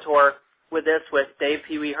with Bellator with this, with Dave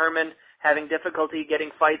Pee Wee Herman having difficulty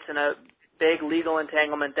getting fights in a big legal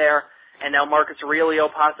entanglement there, and now Marcus Aurelio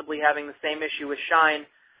possibly having the same issue with Shine,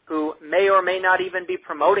 who may or may not even be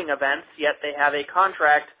promoting events, yet they have a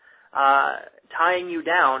contract tying you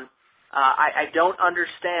down. I don't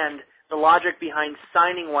understand the logic behind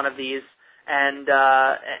signing one of these and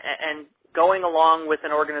going along with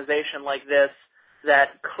an organization like this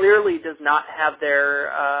that clearly does not have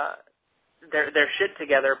their shit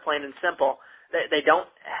together, plain and simple. They don't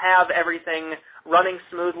have everything running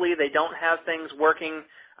smoothly. They don't have things working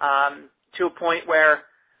to a point where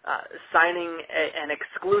signing an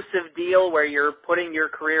exclusive deal where you're putting your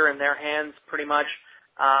career in their hands pretty much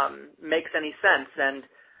makes any sense. And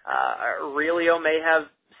Aurelio may have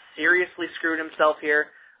seriously screwed himself here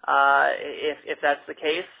if that's the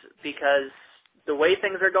case, because the way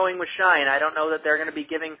things are going with Shine, I don't know that they're going to be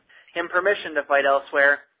giving him permission to fight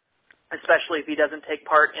elsewhere, especially if he doesn't take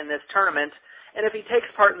part in this tournament. And if he takes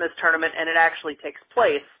part in this tournament and it actually takes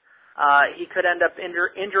place, he could end up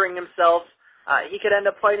injuring himself. He could end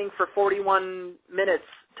up fighting for 41 minutes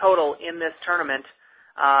total in this tournament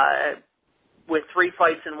with 3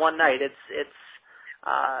 fights in one night. It's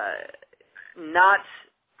not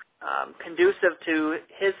conducive to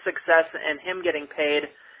his success and him getting paid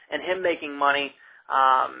and him making money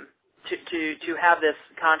to have this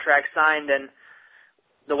contract signed. And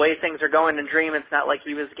the way things are going in Dream, it's not like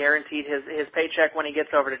he was guaranteed his paycheck when he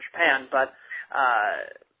gets over to Japan. But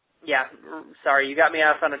yeah, sorry, you got me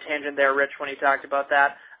off on a tangent there, Rich, when you talked about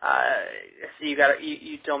that. So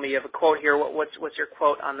you told me you have a quote here. What's your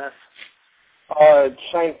quote on this?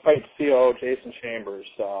 Shine Fight COO Jason Chambers.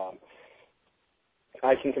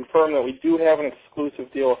 I can confirm that we do have an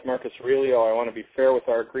exclusive deal with Marcus Aurelio. I want to be fair with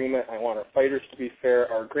our agreement. I want our fighters to be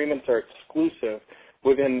fair. Our agreements are exclusive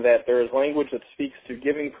within that there is language that speaks to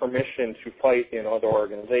giving permission to fight in other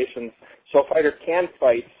organizations. So a fighter can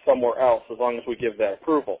fight somewhere else as long as we give that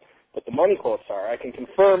approval. But the money quotes are, I can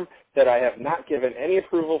confirm that I have not given any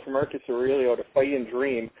approval for Marcus Aurelio to fight in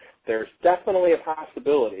Dream. There's definitely a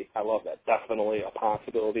possibility. I love that. Definitely a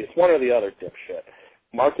possibility. It's one or the other, dipshit.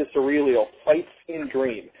 Marcus Aurelio fights in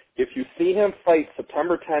Dream. If you see him fight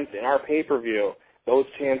September 10th in our pay-per-view, those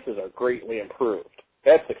chances are greatly improved.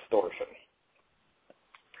 That's extortion.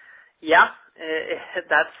 Yeah,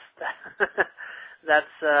 that's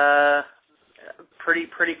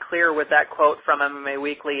pretty clear with that quote from MMA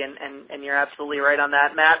Weekly, and you're absolutely right on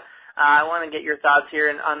that, Matt. I want to get your thoughts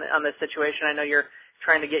here on this situation. I know you're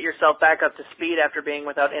trying to get yourself back up to speed after being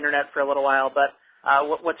without internet for a little while, but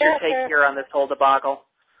what's your take here on this whole debacle?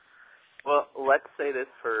 Well, let's say this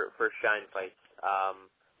for Shine Fights.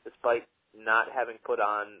 Despite not having put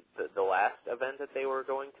on the last event that they were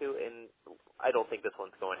going to, and I don't think this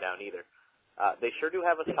one's going down either. They sure do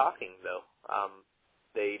have us talking, though.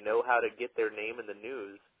 They know how to get their name in the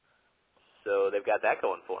news, so they've got that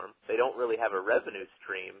going for them. They don't really have a revenue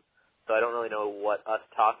stream, so I don't really know what us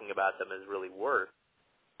talking about them is really worth.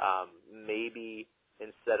 Maybe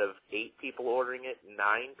instead of 8 people ordering it, 9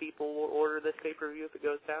 people will order this pay-per-view if it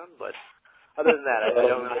goes down, but other than that, I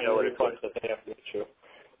don't really know what it's worth. That they have to issue.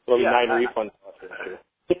 There'll be 9 refunds after issue.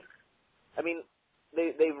 I mean,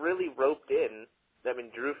 they really roped in. I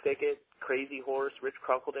mean, Drew Fickett, Crazy Horse, Rich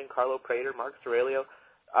Crunkleton, Carlo Prater, Marcus Aurelio.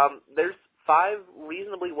 There's 5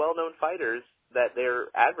 reasonably well-known fighters that they're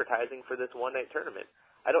advertising for this one-night tournament.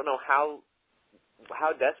 I don't know how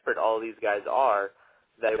desperate all of these guys are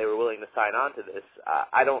that they were willing to sign on to this.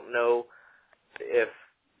 I don't know if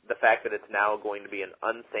the fact that it's now going to be an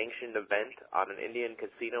unsanctioned event on an Indian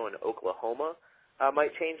casino in Oklahoma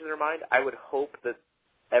might change their mind. I would hope that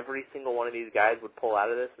every single one of these guys would pull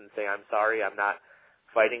out of this and say, I'm sorry, I'm not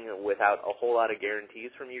fighting without a whole lot of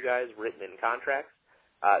guarantees from you guys written in contracts.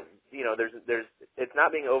 It's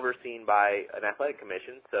not being overseen by an athletic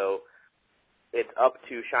commission, so it's up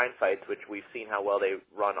to Shine Fights, which we've seen how well they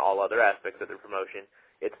run all other aspects of their promotion.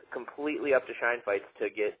 It's completely up to Shine Fights to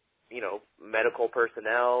get, medical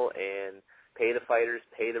personnel and pay the fighters,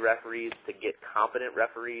 pay the referees, to get competent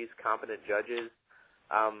referees, competent judges.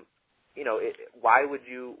 Why would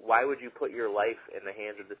you put your life in the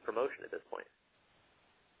hands of this promotion at this point?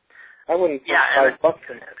 I wouldn't put $5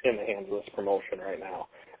 in the hands of this promotion right now.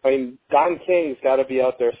 I mean, Don King's got to be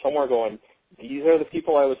out there somewhere going, these are the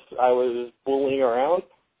people I was bullying around?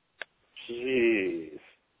 Jeez.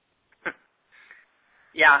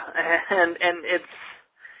 Yeah, and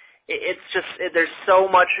it's just there's so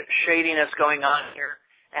much shadiness going on here,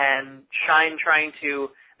 and Shine trying to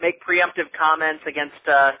make preemptive comments against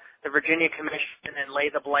the Virginia Commission and lay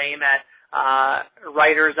the blame at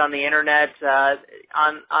writers on the internet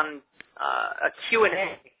on a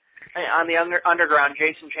Q&A on the Underground.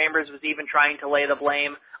 Jason Chambers was even trying to lay the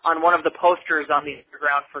blame on one of the posters on the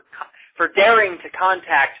Underground for daring to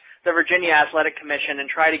contact the Virginia Athletic Commission and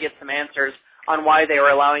try to get some answers on why they were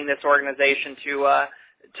allowing this organization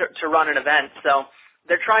to run an event. So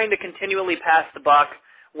they're trying to continually pass the buck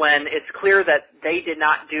when it's clear that they did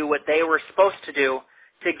not do what they were supposed to do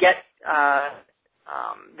to get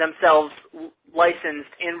themselves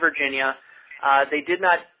licensed in Virginia. They did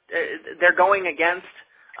not. They're going against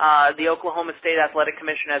the Oklahoma State Athletic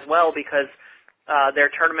Commission as well, because their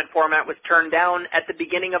tournament format was turned down at the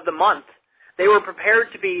beginning of the month. They were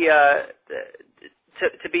prepared to be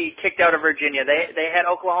kicked out of Virginia. They had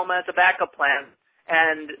Oklahoma as a backup plan,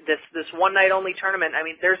 and this one night only tournament. I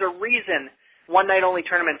mean, there's a reason one night only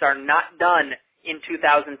tournaments are not done in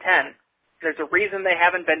 2010. There's a reason they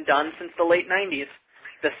haven't been done since the late 90s.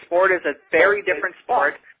 The sport is a very different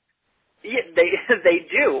sport. Yeah, they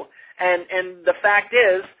do, and the fact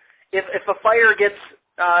is, if a fighter gets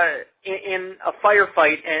in a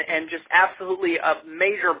firefight and just absolutely a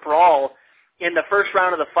major brawl in the first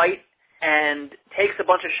round of the fight and takes a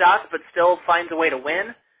bunch of shots but still finds a way to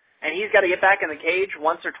win, and he's got to get back in the cage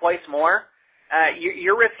once or twice more,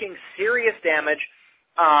 you're risking serious damage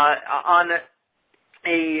on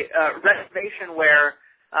a reservation where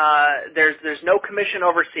there's no commission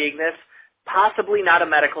overseeing this, possibly not a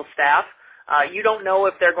medical staff. You don't know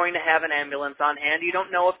if they're going to have an ambulance on hand. You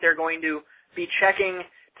don't know if they're going to be checking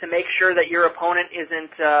to make sure that your opponent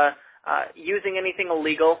isn't using anything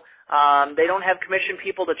illegal. They don't have commission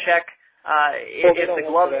people to check if the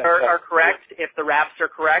gloves are correct, if the wraps are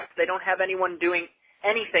correct. They don't have anyone doing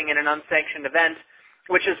anything in an unsanctioned event,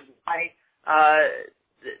 which is why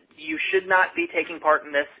you should not be taking part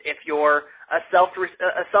in this if you're a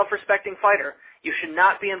self-respecting fighter. You should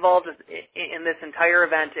not be involved in this entire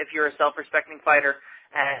event if you're a self-respecting fighter.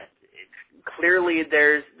 And clearly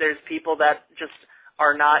there's people that just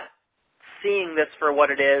are not seeing this for what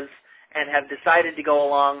it is and have decided to go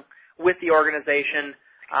along with the organization.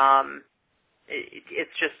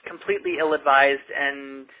 It's just completely ill-advised,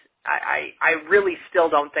 and I really still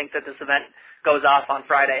don't think that this event goes off on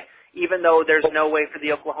Friday, even though there's no way for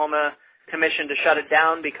the Oklahoma Commission to shut it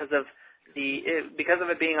down because of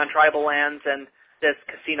it being on tribal lands and this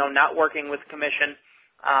casino not working with the commission.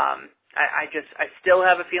 I still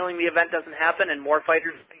have a feeling the event doesn't happen, and more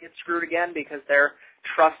fighters get screwed again because they're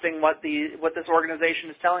trusting what this organization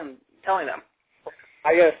is telling them.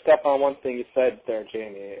 I got to step on one thing you said there,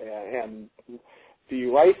 Jamie, and the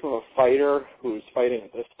life of a fighter who's fighting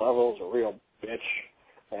at this level is a real bitch,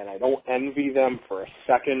 and I don't envy them for a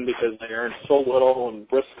second because they earn so little and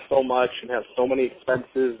risk so much and have so many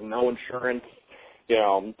expenses and no insurance,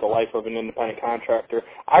 the life of an independent contractor.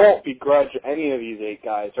 I won't begrudge any of these 8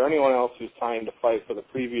 guys or anyone else who's trying to fight for the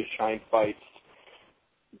previous Shine fights.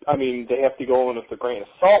 I mean, they have to go in with a grain of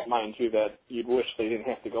salt, mind you, that you'd wish they didn't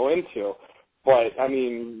have to go into. But, I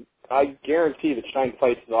mean, I guarantee that Shine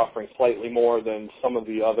Fights is offering slightly more than some of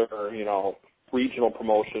the other, regional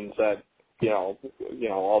promotions that,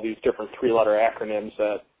 all these different 3-letter acronyms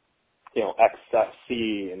that,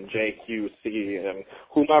 XFC and JQC and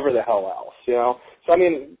whomever the hell else, So, I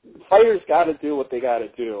mean, fighters got to do what they got to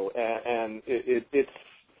do, and it's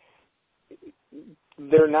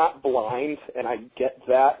they're not blind, and I get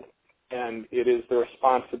that. And it is the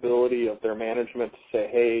responsibility of their management to say,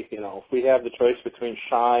 hey, if we have the choice between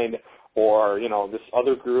Shine or, this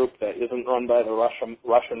other group that isn't run by the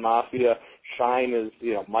Russian mafia, Shine is,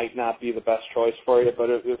 might not be the best choice for you. But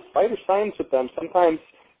if fighter signs with them, sometimes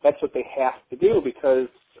that's what they have to do because,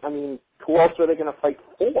 I mean, who else are they going to fight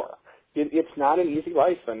for? It's not an easy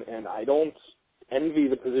life, and I don't envy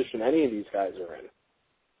the position any of these guys are in.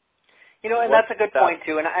 And that's a good point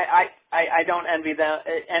too. And I don't envy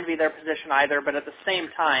their position either. But at the same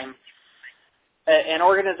time, an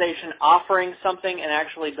organization offering something and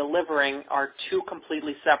actually delivering are two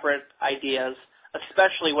completely separate ideas,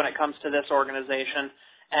 especially when it comes to this organization.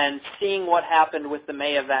 And seeing what happened with the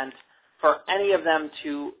May event, for any of them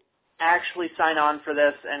to actually sign on for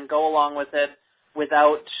this and go along with it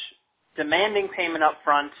without demanding payment up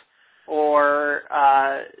front or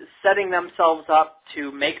setting themselves up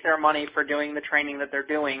to make their money for doing the training that they're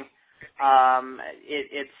doing,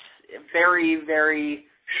 it's very, very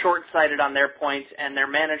short-sighted on their point, and their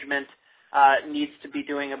management needs to be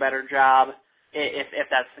doing a better job if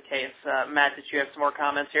that's the case. Matt, did you have some more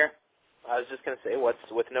comments here? I was just going to say,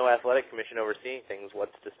 with no athletic commission overseeing things,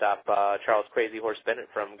 what's to stop Charles Crazy Horse Bennett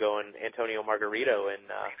from going Antonio Margarito and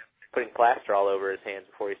putting plaster all over his hands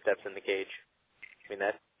before he steps in the cage? I mean,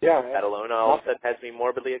 that alone all of a sudden has me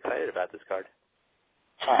morbidly excited about this card.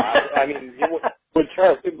 I mean, with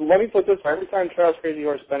Charles, let me put this: every time Charles Crazy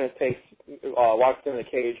Horse Bennett walks in the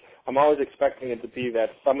cage, I'm always expecting it to be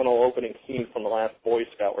that seminal opening scene from The Last Boy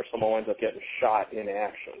Scout where someone ends up getting shot in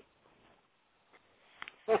action.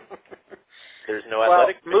 There's no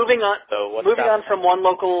athletic. Moving on. So moving on from one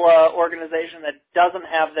local organization that doesn't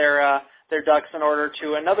have their ducks in order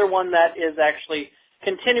to another one that is actually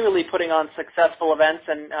continually putting on successful events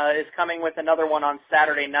and is coming with another one on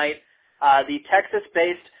Saturday night. The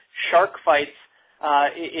Texas-based Shark Fights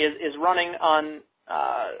is running on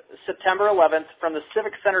September 11th from the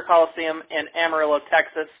Civic Center Coliseum in Amarillo,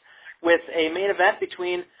 Texas, with a main event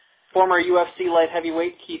between former UFC light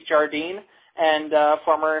heavyweight Keith Jardine and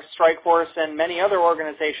former Strikeforce and many other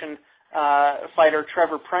organization fighter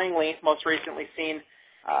Trevor Prangley, most recently seen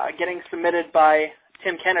getting submitted by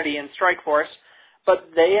Tim Kennedy in Strikeforce. But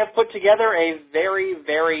they have put together a very,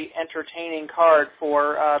 very entertaining card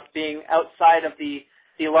for being outside of the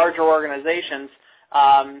larger organizations.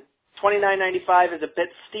 $29.95 is a bit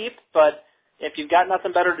steep, but if you've got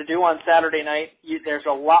nothing better to do on Saturday night, there's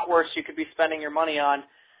a lot worse you could be spending your money on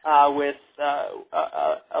with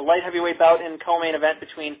a light heavyweight bout in co-main event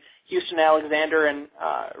between Houston Alexander and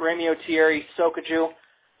Ramio Thierry Sokaju.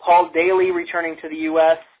 Paul Daly returning to the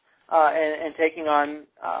U.S. And taking on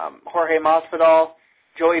Jorge Masvidal.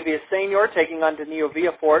 Joey Villaseñor taking on Danilo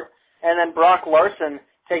Villafort. And then Brock Larson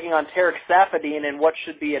taking on Tarek Saffiedine in what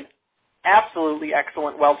should be an absolutely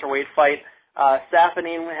excellent welterweight fight.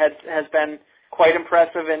 Saffiedine has been quite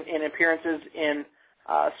impressive in appearances in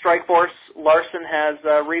Strikeforce. Larson has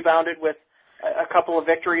rebounded with a couple of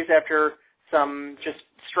victories after some just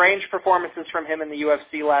strange performances from him in the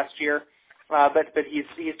UFC last year. But he's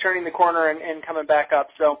turning the corner and coming back up.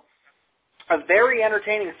 So a very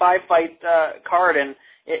entertaining five-fight card, and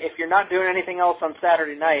if you're not doing anything else on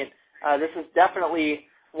Saturday night, this is definitely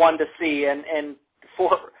one to see. And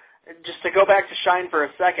for just to go back to Shine for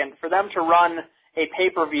a second, for them to run a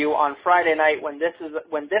pay-per-view on Friday night when this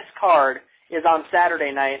card is on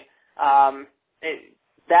Saturday night,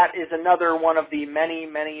 that is another one of the many,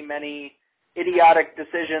 many, many idiotic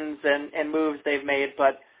decisions and moves they've made.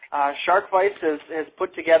 But Shark Fights has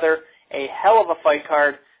put together a hell of a fight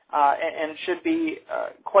card, and it should be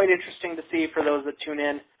quite interesting to see for those that tune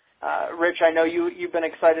in. Rich, I know you've been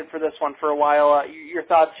excited for this one for a while. Your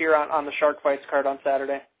thoughts here on the Shark Fights card on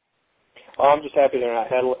Saturday? I'm just happy they're not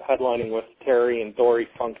headlining with Terry and Dory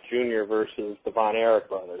Funk Jr. versus the Von Erich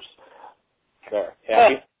brothers. There,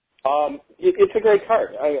 happy? It's a great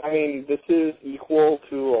card. I mean, this is equal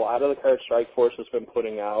to a lot of the cards Strikeforce has been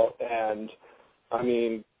putting out, and I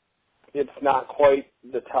mean, it's not quite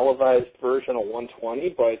the televised version of 120,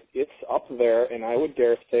 but it's up there, and I would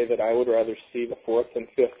dare say that I would rather see the fourth and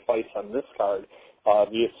fifth fights on this card,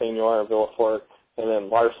 Villaseñor, Villafort, and then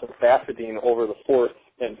Larson Saffiedine over the fourth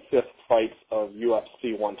and fifth fights of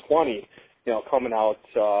UFC 120, coming out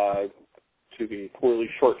to the poorly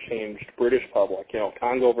shortchanged British public.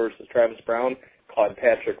 Congo versus Travis Brown, Claude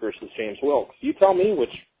Patrick versus James Wilkes. You tell me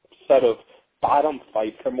which set of bottom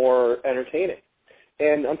fights are more entertaining.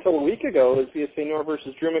 And until a week ago, it was Villaseñor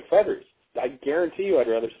versus Drew McFedries. I guarantee you I'd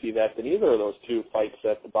rather see that than either of those two fights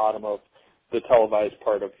at the bottom of the televised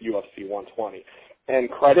part of UFC 120. And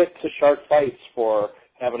credit to Shark Fights for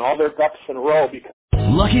having all their ducks in a row because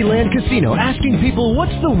Lucky Land Casino, asking people,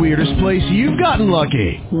 what's the weirdest place you've gotten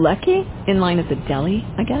lucky? Lucky? In line at the deli,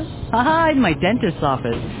 I guess? Aha, in my dentist's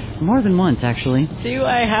office. More than once, actually. Do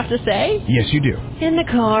I have to say? Yes, you do. In the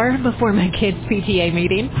car before my kids' PTA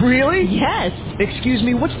meeting. Really? Yes. Excuse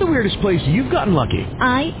me, what's the weirdest place you've gotten lucky?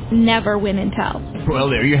 I never win and tell. Well,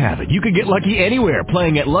 there you have it. You can get lucky anywhere,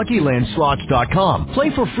 playing at LuckyLandSlots.com.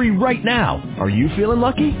 Play for free right now. Are you feeling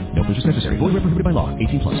lucky? No purchase necessary. Void where prohibited by law.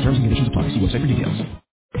 18+. Terms and conditions apply. See website for details.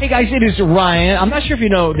 Hey guys, it is Ryan. I'm not sure if you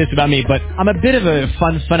know this about me, but I'm a bit of a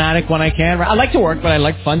fun fanatic when I can. I like to work, but I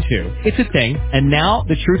like fun too. It's a thing. And now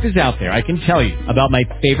the truth is out there. I can tell you about my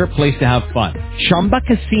favorite place to have fun. Chumba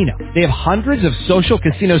Casino. They have hundreds of social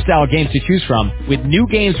casino style games to choose from with new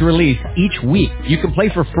games released each week. You can play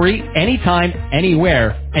for free anytime,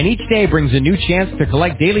 anywhere. And each day brings a new chance to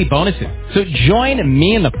collect daily bonuses. So join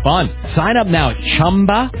me in the fun. Sign up now at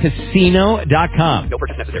ChumbaCasino.com. No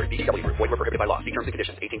purchase necessary. VGW Group. Void where prohibited by law. See terms and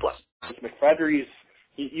conditions. 18+. McFedries,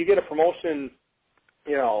 you get a promotion,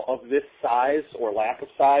 of this size or lack of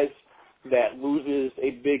size that loses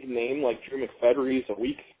a big name like Drew McFedries a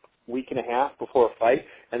week and a half before a fight,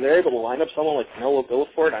 and they're able to line up someone like Canelo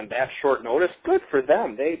Villafort on that short notice. Good for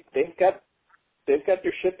them. They've got their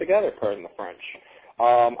shit together, pardon the French.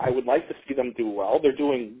 I would like to see them do well. They're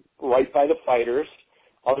doing right by the fighters,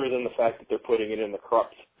 other than the fact that they're putting it in the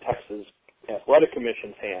corrupt Texas Athletic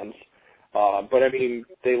Commission's hands. But, I mean,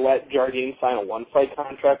 they let Jardine sign a one-fight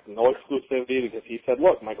contract, no exclusivity, because he said,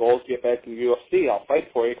 look, my goal is to get back to the UFC. I'll fight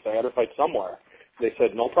for you because I got to fight somewhere. They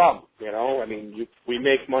said, no problem. We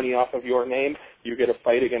make money off of your name. you get a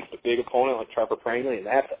fight against a big opponent like Trevor Prangley, and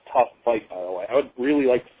that's a tough fight, by the way. I would really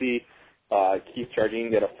like to see Keith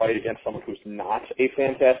Jardine get a fight against someone who's not a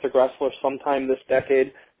fantastic wrestler sometime this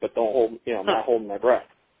decade, but don't hold, I'm not holding my breath.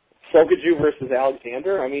 Sokaju versus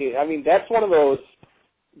Alexander. I mean that's one of those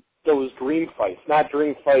dream fights, not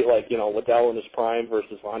dream fight like, Liddell in his prime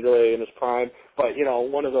versus Wanderlei in his prime, but,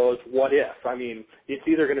 one of those what if. I mean, it's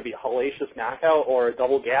either going to be a hellacious knockout or a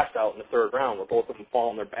double gas out in the third round where both of them fall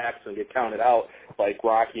on their backs and get counted out like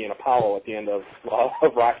Rocky and Apollo at the end of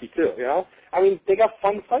Rocky 2, I mean, they got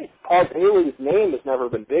fun fights. Paul Bailey's name has never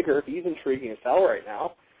been bigger. He's intriguing as hell right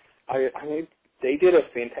now. I mean, they did a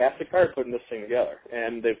fantastic card putting this thing together,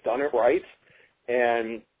 and they've done it right,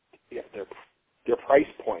 and their price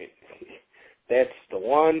point, that's the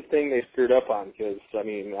one thing they screwed up on, because, I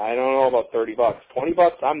mean, I don't know about $30.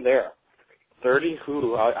 $20, I'm there. 30,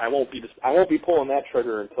 I won't be pulling that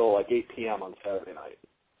trigger until like 8 p.m. on Saturday night.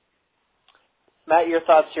 Matt, your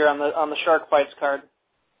thoughts here on the Shark Fights card?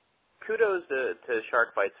 Kudos to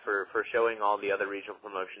Shark Fights for showing all the other regional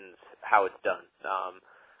promotions how it's done.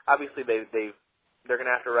 Obviously, they're going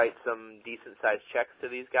to have to write some decent-sized checks to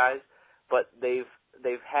these guys, but they've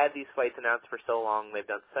had these fights announced for so long. They've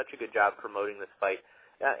done such a good job promoting this fight.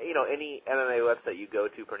 Any MMA website you go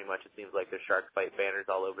to, pretty much, it seems like there's Shark Fight banners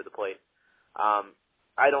all over the place.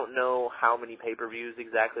 I don't know how many pay-per-views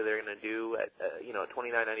exactly they're going to do at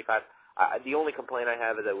 $29.95. The only complaint I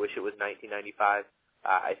have is I wish it was $19.95.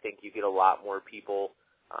 I think you get a lot more people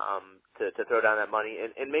to throw down that money,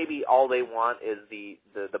 and maybe all they want is the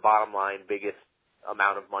bottom line biggest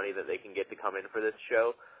amount of money that they can get to come in for this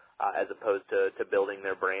show, as opposed to building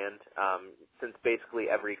their brand. Since basically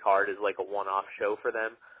every card is like a one-off show for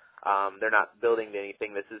them, they're not building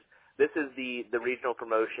anything. This is the regional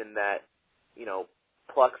promotion that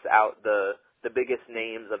plucks out the biggest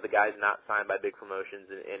names of the guys not signed by big promotions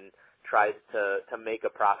and tries to make a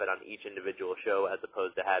profit on each individual show, as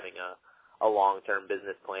opposed to having a long-term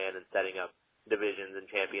business plan and setting up divisions and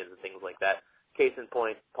champions and things like that. Case in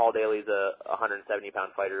point, Paul Daly's a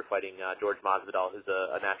 170-pound fighter fighting George Masvidal, who's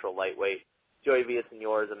a natural lightweight. Joey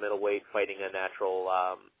Villasenor is a middleweight fighting a natural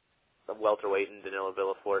welterweight in Danilo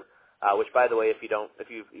Villafort. Which, by the way, if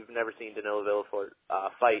you've never seen Danilo Villafort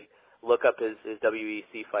fight, look up his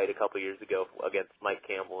WEC fight a couple years ago against Mike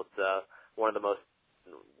Campbell. It's one of the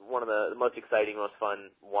most exciting, most fun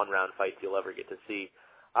one-round fights you'll ever get to see.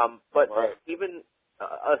 But right. Even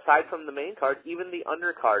aside from the main card, even the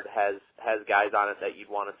undercard has guys on it that you'd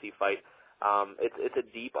want to see fight. It's a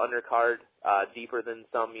deep undercard, deeper than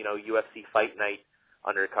some UFC Fight Night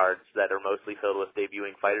undercards that are mostly filled with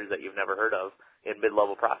debuting fighters that you've never heard of in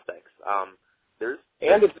mid-level prospects. And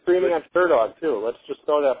it's streaming on SureDog too. Let's just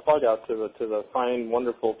throw that plug out to the fine,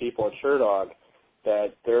 wonderful people at SureDog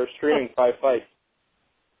that they're streaming 5 fights.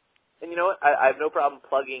 And you know what? I have no problem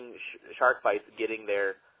plugging Shark Fights getting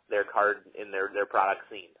their card in their product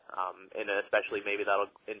scene, and especially maybe that'll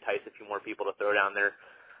entice a few more people to throw down their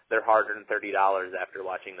hard-earned $30 after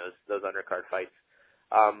watching those undercard fights.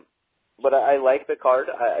 But I like the card.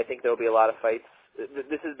 I think there'll be a lot of fights.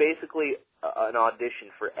 This is basically an audition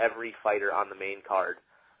for every fighter on the main card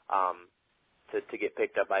to get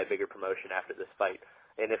picked up by a bigger promotion after this fight.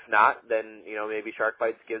 And if not, then maybe Shark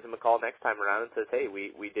Fights gives them a call next time around and says, hey,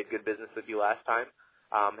 we did good business with you last time.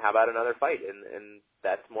 How about another fight? And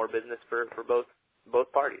that's more business for both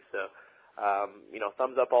parties. So,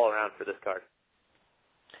 thumbs up all around for this card.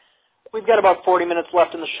 We've got about 40 minutes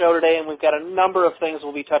left in the show today, and we've got a number of things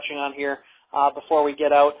we'll be touching on here before we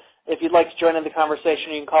get out. If you'd like to join in the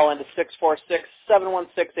conversation, you can call into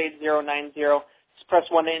 646-716-8090. Just press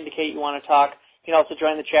 1 to indicate you want to talk. You can also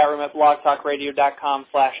join the chat room at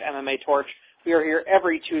blogtalkradio.com/MMATorch. We are here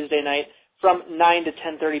every Tuesday night from 9 to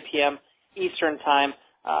 10:30 p.m. Eastern Time.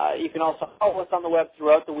 You can also follow us on the web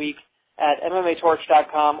throughout the week at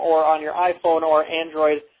MMATorch.com or on your iPhone or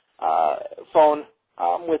Android phone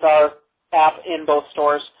with our app in both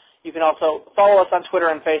stores. You can also follow us on Twitter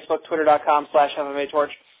and Facebook,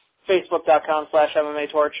 twitter.com/MMATorch,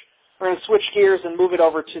 facebook.com/MMATorch. We're going to switch gears and move it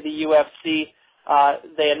over to the UFC.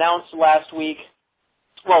 They announced last week,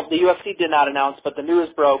 well, the UFC did not announce, but the news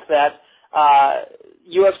broke that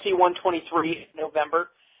UFC 123 in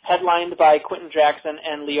November, headlined by Quentin Jackson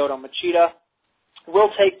and Lyoto Machida,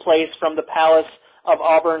 will take place from the Palace of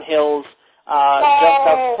Auburn Hills, just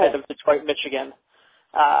outside of Detroit, Michigan.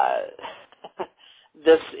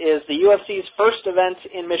 This is the UFC's first event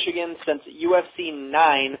in Michigan since UFC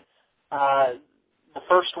 9, the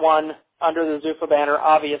first one under the Zuffa banner,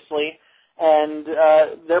 obviously. And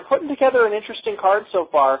they're putting together an interesting card so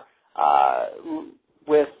far,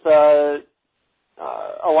 with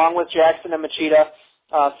along with Jackson and Machida.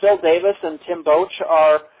 Phil Davis and Tim Boetsch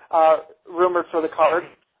are rumored for the card.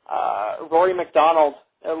 Rory McDonald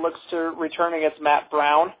looks to return against Matt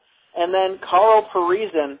Brown. And then Carl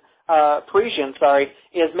Parisian,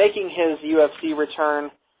 is making his UFC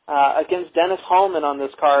return against Dennis Hallman on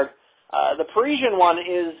this card. The Parisian one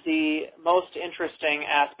is the most interesting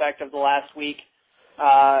aspect of the last week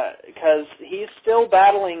because he's still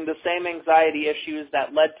battling the same anxiety issues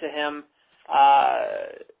that led to him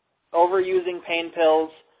overusing pain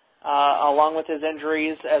pills along with his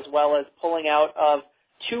injuries, as well as pulling out of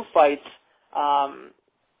 2 fights.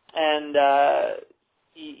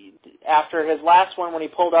 After his last one, when he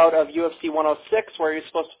pulled out of UFC 106, where he was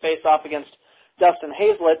supposed to face off against Dustin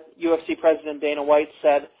Hazlett, UFC President Dana White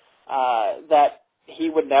said that he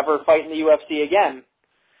would never fight in the UFC again.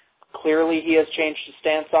 Clearly, he has changed his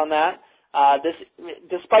stance on that.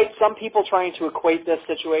 Despite some people trying to equate this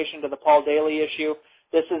situation to the Paul Daly issue,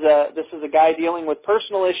 this is a guy dealing with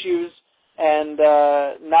personal issues and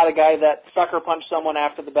not a guy that sucker punched someone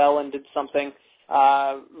after the bell and did something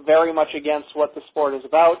very much against what the sport is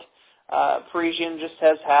about. Parisian just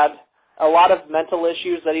has had a lot of mental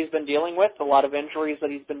issues that he's been dealing with, a lot of injuries that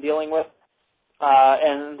he's been dealing with,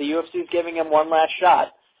 and the UFC is giving him one last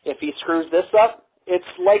shot. If he screws this up, it's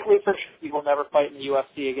likely for sure he will never fight in the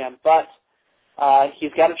UFC again. But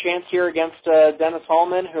he's got a chance here against Dennis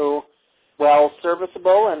Hallman, who, well,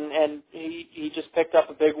 serviceable, and he just picked up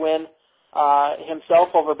a big win himself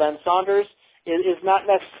over Ben Saunders. Is not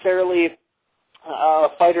necessarily a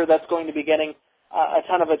fighter that's going to be getting a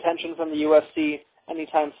ton of attention from the UFC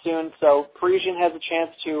anytime soon. So Parisian has a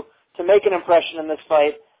chance to make an impression in this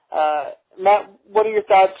fight. Matt, what are your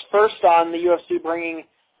thoughts first on the UFC bringing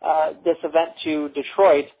this event to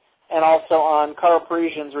Detroit, and also on Carl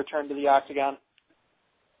Parisian's return to the Octagon?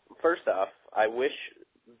 First off, I wish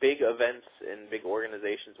big events and big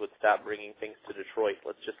organizations would stop bringing things to Detroit.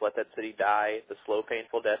 Let's just let that city die the slow,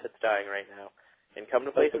 painful death it's dying right now, and come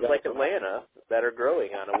to places like Atlanta that are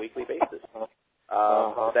growing on a weekly basis.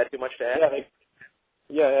 Is that too much to ask?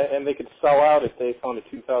 And they could sell out if they found a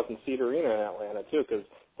 2,000-seat arena in Atlanta, too, because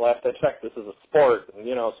last I checked, this is a sport, and,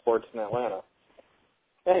 sports in Atlanta.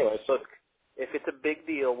 Anyway, look, if it's a big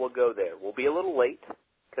deal, we'll go there. We'll be a little late,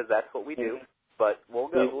 because that's what we do, but we'll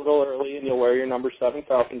go. Be a little early, and you'll wear your number 7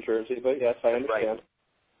 Falcon jersey, but yes, I understand.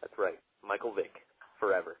 That's right. Michael Vick,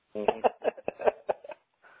 forever. Mm-hmm.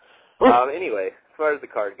 Anyway, as far as the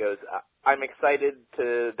card goes, I'm excited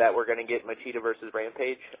that we're going to get Machida versus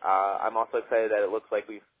Rampage. I'm also excited that it looks like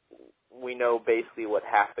we know basically what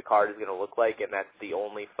half the card is going to look like, and that's the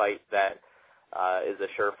only fight that is a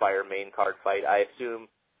surefire main card fight. I assume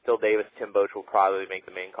Phil Davis, Tim Boetsch will probably make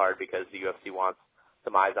the main card because the UFC wants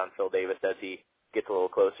some eyes on Phil Davis as he gets a little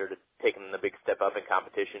closer to taking the big step up in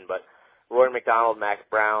competition. But Rory McDonald, Max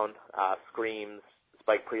Brown, Screams,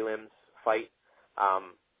 Spike Prelims fight.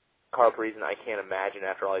 Carl Parisian, I can't imagine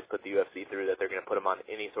after all he's put the UFC through that they're going to put him on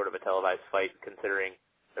any sort of a televised fight, considering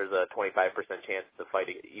there's a 25% chance the fight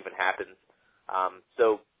even happens.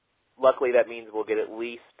 So luckily that means we'll get at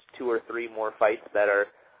least 2 or 3 more fights that are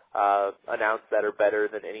announced that are better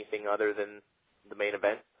than anything other than the main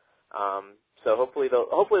event. So hopefully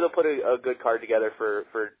they'll put a good card together for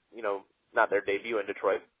not their debut in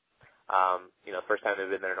Detroit. First time they've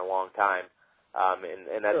been there in a long time.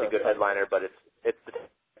 And that's a good headliner, but it's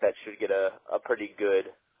that should get a pretty good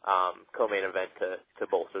co-main event to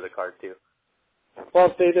bolster the card too. Well,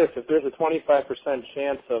 I'll say this: if there's a 25%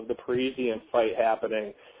 chance of the Parisian fight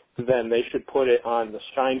happening, then they should put it on the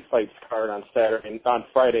Shine Fights card on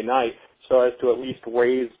Friday night, so as to at least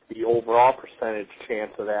raise the overall percentage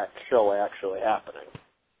chance of that show actually happening.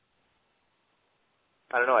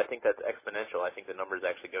 I don't know. I think that's exponential. I think the numbers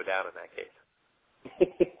actually go down in that case.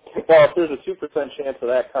 Well, if there's a 2% chance of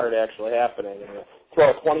that card actually happening, and you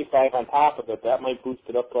throw a 25 on top of it, that might boost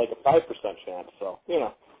it up to like a 5% chance. So,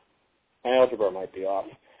 my algebra might be off.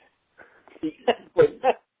 But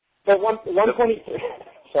 123,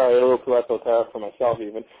 sorry, a little too esoteric for myself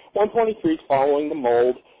even. 123 is following the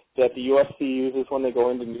mold that the UFC uses when they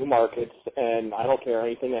go into new markets, and I don't care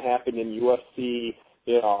anything that happened in UFC,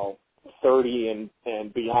 30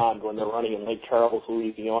 and beyond when they're running in Lake Charles,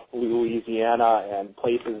 Louisiana, and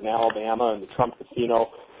places in Alabama and the Trump Casino.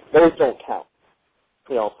 Those don't count.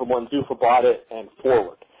 From when Zuffa bought it and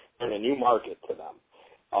forward. They're in a new market to them.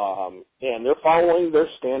 And they're following their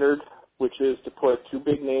standard, which is to put 2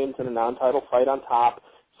 big names in a non-title fight on top,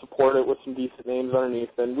 support it with some decent names underneath.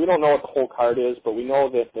 And we don't know what the whole card is, but we know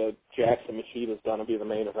that the Jackson Machida is going to be the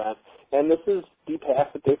main event. And this is the path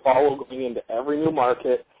that they follow going into every new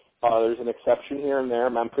market. There's an exception here and there.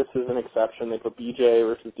 Memphis is an exception. They put BJ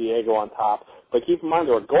versus Diego on top. But keep in mind,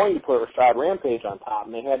 they were going to put Rashad Rampage on top,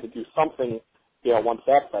 and they had to do something, once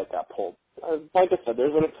that fight got pulled. Like I said,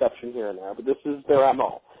 there's an exception here and there, but this is their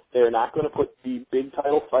MO. They're not going to put the big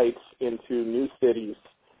title fights into new cities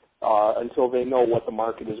until they know what the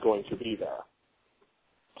market is going to be there.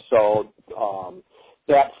 So,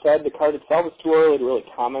 that said, the card itself is too early to really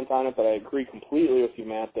comment on it, but I agree completely with you,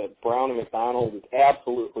 Matt, that Brown and McDonald is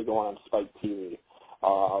absolutely going on Spike TV.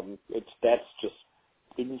 That's just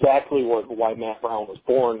exactly why Matt Brown was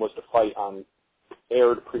born, was to fight on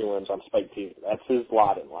aired prelims on Spike TV. That's his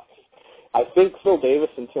lot in life. I think Phil Davis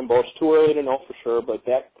and Tim Bosch, too early to know for sure, but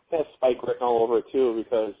that has Spike written all over it too,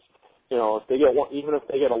 because if they get even if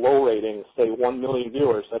they get a low rating, say 1 million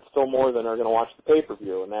viewers, that's still more than are going to watch the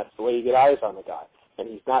pay-per-view, and that's the way you get eyes on the guy. And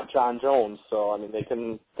he's not John Jones, so they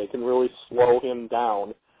can really slow him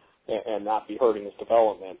down and not be hurting his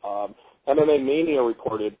development. MMA Mania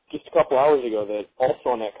reported just a couple hours ago that also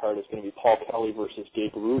on that card is going to be Paul Kelly versus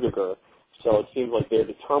Gabe Rudiger. So it seems like they're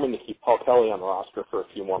determined to keep Paul Kelly on the roster for a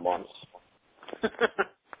few more months.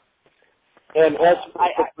 And as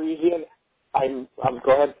for Parisian,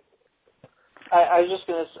 go ahead. I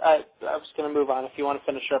was gonna move on. If you want to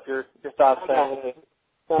finish up your thoughts there.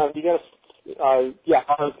 All I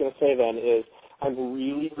was going to say then is I'm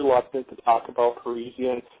really reluctant to talk about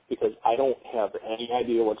Parisian because I don't have any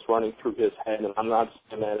idea what's running through his head, and I'm not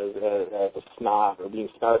saying that as a snob or being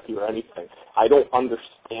snarky or anything. I don't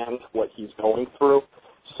understand what he's going through,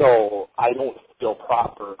 so I don't feel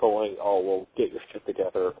proper going, get your shit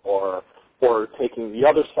together, or taking the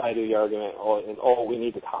other side of the argument, we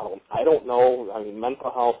need to coddle him. I don't know. Mental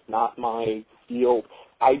health, not my field.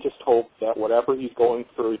 I just hope that whatever he's going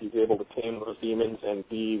through, he's able to tame those demons and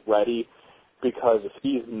be ready, because if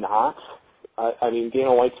he's not,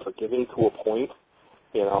 Dana White's forgiving to a point,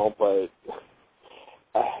 but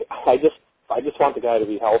I just want the guy to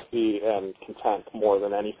be healthy and content more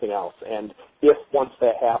than anything else. And if once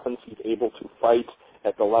that happens, he's able to fight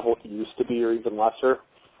at the level he used to be or even lesser,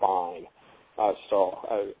 fine.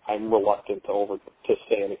 So I'm reluctant to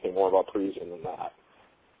say anything more about Parisian than that.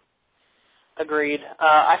 Agreed.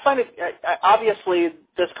 I find it, obviously,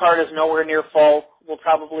 this card is nowhere near full. We'll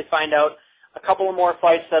probably find out a couple of more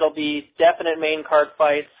fights that'll be definite main card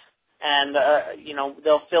fights, and,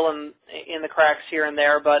 they'll fill in the cracks here and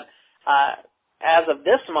there. But as of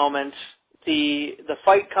this moment, the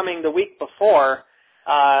fight coming the week before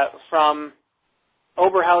from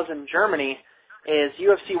Oberhausen, Germany, is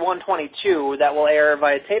UFC 122 that will air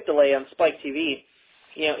via tape delay on Spike TV.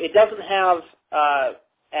 It doesn't have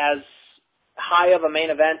as high of a main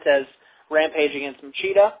event as Rampage against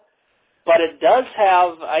Machida, but it does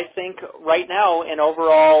have, I think, right now an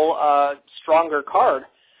overall stronger card,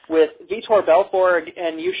 with Vitor Belfort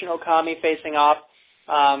and Yushin Okami facing off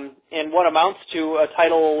in what amounts to a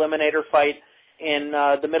title eliminator fight in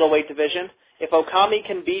the middleweight division. If Okami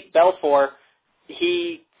can beat Belfort,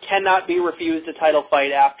 he cannot be refused a title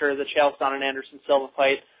fight after the Chael Sonnen and Anderson Silva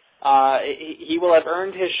fight. He will have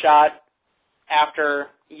earned his shot after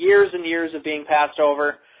years and years of being passed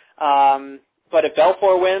over. But if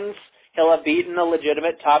Belfort wins, he'll have beaten a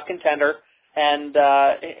legitimate top contender, and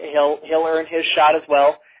he'll earn his shot as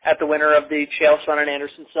well at the winner of the Chael Sonnen and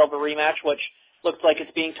Anderson Silva rematch, which looks like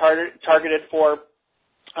it's being targeted for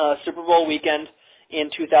Super Bowl weekend in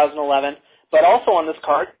 2011. But also on this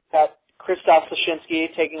card, got Krzysztof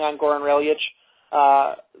Soszyński taking on Goran Reljic,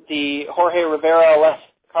 the Jorge Rivera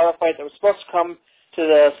Cara fight that was supposed to come to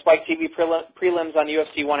the Spike TV prelims on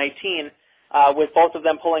UFC 118, with both of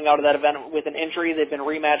them pulling out of that event with an injury. They've been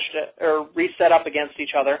reset up against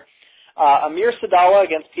each other. Amir Sadala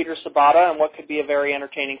against Peter Sabata in what could be a very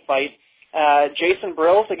entertaining fight. Jason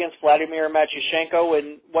Brills against Vladimir Matyushenko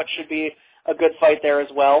in what should be a good fight there as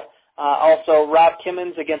well. Also, Rob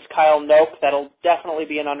Kimmons against Kyle Noak. That'll definitely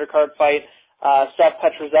be an undercard fight. Seth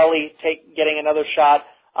Petrozelli getting another shot,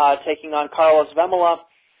 taking on Carlos Vemola,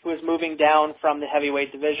 who is moving down from the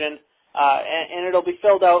heavyweight division. And it'll be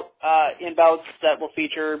filled out in bouts that will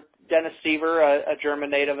feature Dennis Siever, a German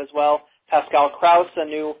native as well, Pascal Kraus, a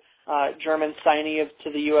new German signee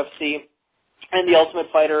to the UFC, and the Ultimate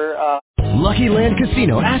Fighter. Lucky Land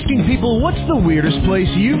Casino, asking people, what's the weirdest place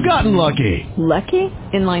you've gotten lucky? Lucky?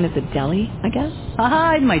 In line at the deli, I guess?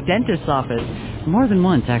 Aha, in my dentist's office. More than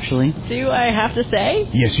once, actually. Do I have to say?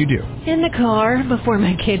 Yes, you do. In the car before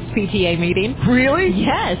my kids' PTA meeting. Really?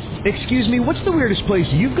 Yes. Excuse me, what's the weirdest place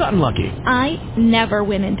you've gotten lucky? I never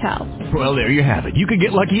win and tell. Well, there you have it. You can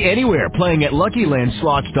get lucky anywhere, playing at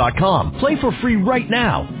LuckyLandSlots.com. Play for free right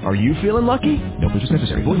now. Are you feeling lucky? No purchase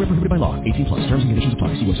necessary. Void where prohibited by law. 18+. Terms and conditions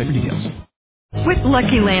apply. See website for details. With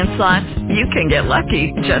Lucky Land Slots, you can get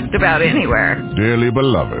lucky just about anywhere. Dearly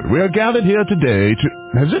beloved, we are gathered here today to...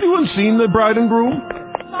 Has anyone seen the bride and groom?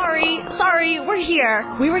 Sorry, we're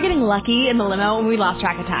here. We were getting lucky in the limo and we lost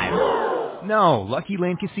track of time. No, Lucky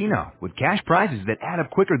Land Casino, with cash prizes that add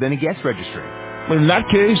up quicker than a guest registry. In that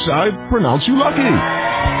case, I pronounce you lucky.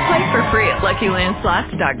 Play for free at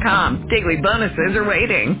LuckyLandSlots.com. Daily bonuses are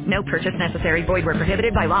waiting. No purchase necessary. Void where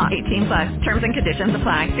prohibited by law. 18+. Terms and conditions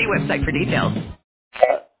apply. See website for details.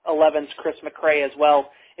 11's Chris McRae as well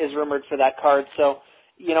is rumored for that card. So,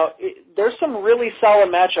 there's some really solid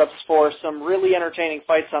matchups for some really entertaining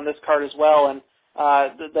fights on this card as well. And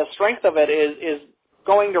the strength of it is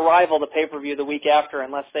going to rival the pay-per-view the week after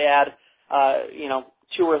unless they add,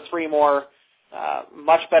 2 or 3 more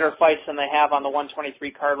much better fights than they have on the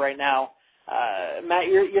 123 card right now. Matt,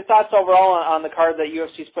 your thoughts overall on the card that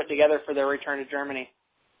UFC's put together for their return to Germany?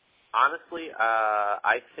 Honestly,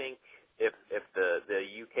 I think if the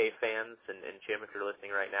UK fans, and Jim, if you're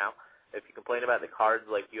listening right now, if you complain about the cards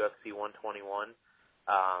like UFC 121,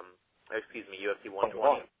 UFC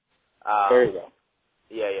 120. There you go.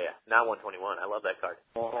 Yeah, not 121. I love that card.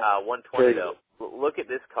 120, though. Look at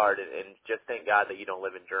this card and just thank God that you don't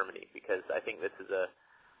live in Germany, because I think this is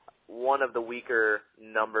one of the weaker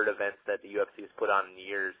numbered events that the UFC has put on in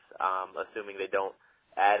years, assuming they don't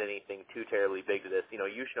add anything too terribly big to this.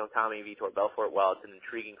 Yushin Okami, Vitor Belfort, while it's an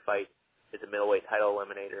intriguing fight, it's a middleweight title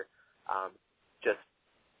eliminator, just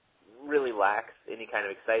really lacks any kind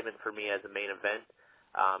of excitement for me as a main event.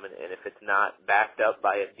 And if it's not backed up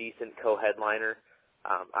by a decent co-headliner,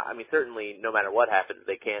 certainly no matter what happens,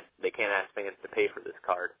 they can't ask fans to pay for this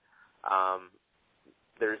card.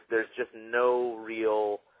 There's just no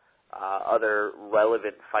real other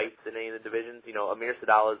relevant fights in any of the divisions. Amir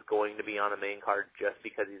Sadallah is going to be on a main card just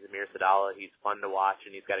because he's Amir Sadallah. He's fun to watch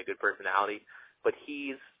and he's got a good personality, but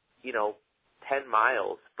he's 10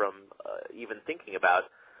 miles from even thinking about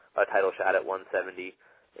a title shot at 170.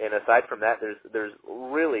 And aside from that, there's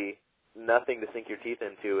really nothing to sink your teeth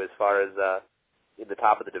into as far as the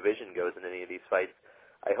top of the division goes in any of these fights.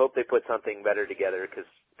 I hope they put something better together because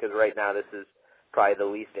right now this is probably the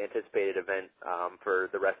least anticipated event for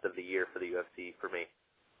the rest of the year for the UFC for me.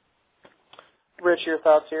 Rich, your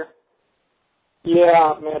thoughts here?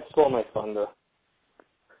 Yeah, Matt stole my thunder.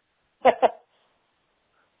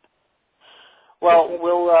 Well,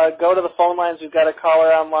 we'll go to the phone lines. We've got a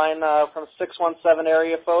caller online from 617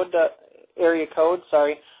 area code.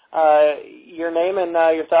 Your name and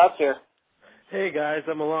your thoughts here. Hey guys,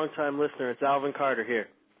 I'm a long-time listener. It's Alvin Carter here.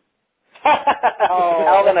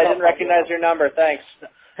 Alvin, I didn't recognize your number. Thanks.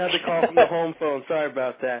 Had to call from the home phone. Sorry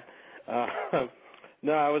about that. I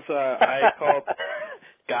called.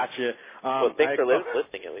 Gotcha. Well, thanks for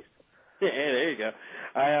listening at least. Yeah, there you go.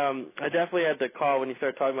 I definitely had to call when you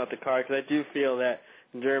started talking about the card because I do feel that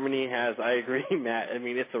Germany has. I agree, Matt.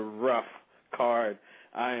 It's a rough card.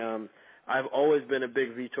 I've always been a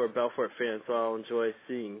big Vitor Belfort fan, so I'll enjoy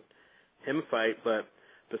seeing him fight. But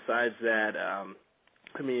besides that,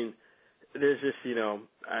 there's just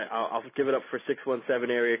I'll give it up for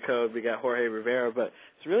 617 area code. We got Jorge Rivera, but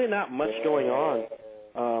it's really not much going on.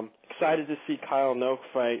 Excited to see Kyle Noak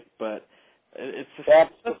fight, but.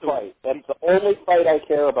 That's the fight. That's the only fight I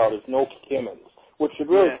care about is Noak Kimmins, which should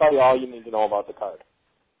really tell you all you need to know about the card.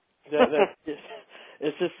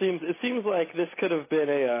 It seems like this could have been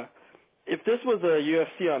if this was a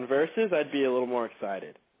UFC on Versus, I'd be a little more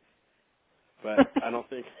excited. But I don't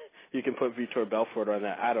think you can put Vitor Belfort on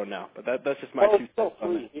that. I don't know, but that's just my 2 cents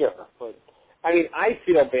on it. Here, but I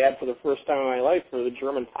feel bad for the first time in my life for the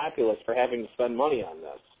German populace for having to spend money on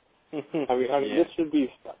this. This should be.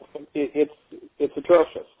 It's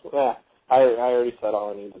atrocious. Yeah, I already said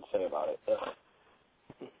all I needed to say about it.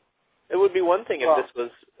 It would be one thing if this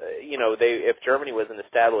was, if Germany was an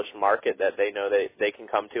established market that they know they can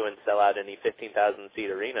come to and sell out any 15,000 seat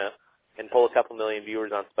arena and pull a couple million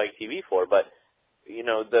viewers on Spike TV for. But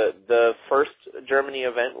the first Germany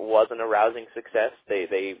event wasn't a rousing success.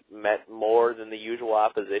 They met more than the usual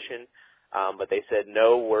opposition. But they said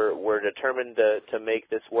no. We're determined to make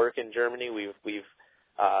this work in Germany. We've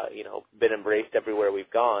been embraced everywhere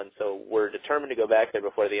we've gone. So we're determined to go back there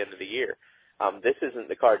before the end of the year. This isn't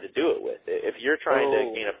the card to do it with. If you're trying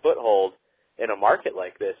to gain a foothold in a market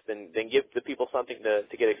like this, then give the people something to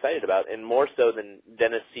get excited about, and more so than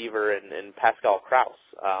Dennis Seaver and Pascal Kraus.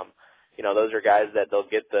 Those are guys that they'll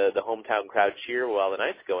get the hometown crowd cheer while the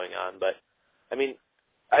night's going on. But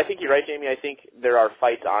I think you're right, Jamie. I think there are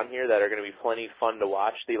fights on here that are going to be plenty fun to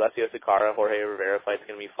watch. The Alessio Sakara, Jorge Rivera fight's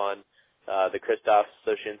going to be fun. The Krzysztof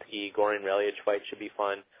Soshinsky, Goran Reljic fight should be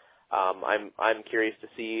fun. I'm curious to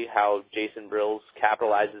see how Jason Brills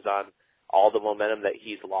capitalizes on all the momentum that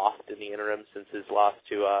he's lost in the interim since his loss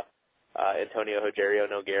to Antonio Rogerio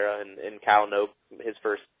Nogueira and Kyle Nope, his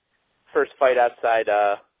first fight outside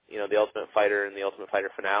the Ultimate Fighter and the Ultimate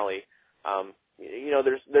Fighter finale.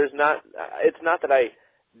 There's not. It's not that I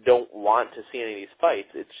don't want to see any of these fights.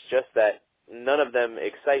 It's just that none of them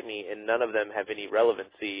excite me, and none of them have any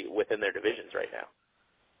relevancy within their divisions right now.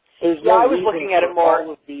 I was looking at it more.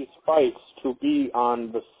 All of these fights to be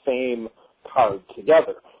on the same card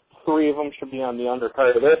together. 3 of them should be on the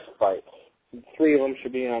undercard of this fight. 3 of them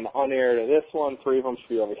should be on the unaired of this one. 3 of them should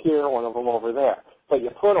be over here. 1 of them over there. But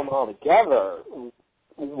you put them all together.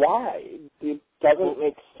 Why? It doesn't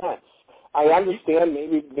make sense. I understand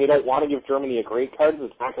maybe they don't want to give Germany a great card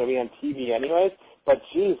because it's not going to be on TV anyways. But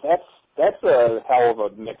geez, that's a hell of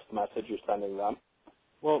a mixed message you're sending them.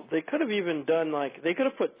 Well, they could have even done they could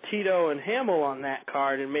have put Tito and Hamill on that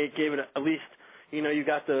card and gave it at least, you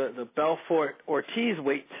got the Belfort-Ortiz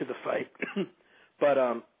weight to the fight. But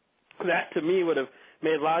that to me would have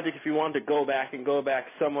made logic if you wanted to go back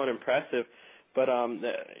somewhat impressive. But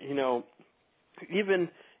even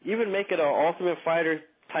make it an Ultimate Fighter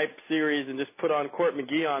type series and just put on Court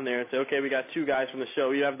McGee on there and say, okay, we got 2 guys from the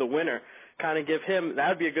show. You have the winner. Kind of give him, that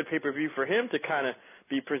would be a good pay-per-view for him to kind of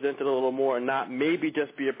be presented a little more and not maybe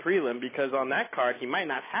just be a prelim, because on that card he might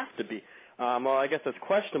not have to be. Well, I guess that's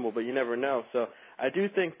questionable, but you never know. So I do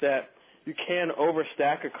think that you can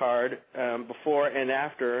overstack a card before and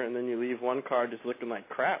after, and then you leave one card just looking like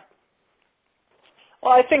crap.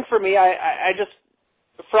 Well, I think for me, I just,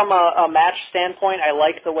 from a match standpoint, I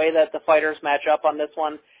like the way that the fighters match up on this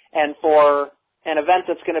one. And for an event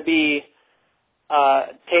that's going to be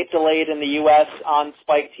tape delayed in the U.S. on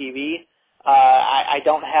Spike TV, I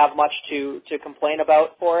don't have much to complain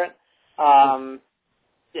about for it. From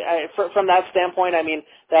that standpoint, I mean,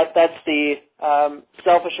 that's the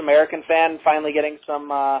selfish American fan finally getting some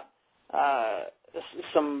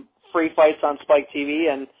free fights on Spike TV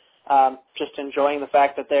and just enjoying the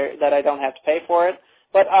fact that I don't have to pay for it.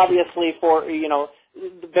 But obviously for,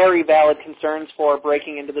 very valid concerns for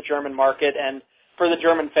breaking into the German market and for the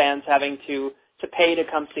German fans having to pay to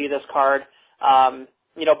come see this card. Both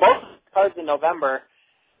cards in November,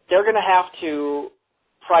 they're going to have to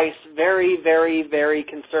price very, very, very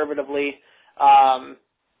conservatively.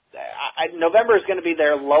 November is going to be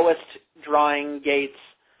their lowest drawing gates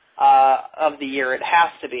of the year. It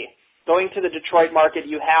has to be. Going to the Detroit market,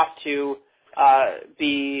 you have to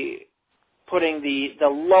be putting the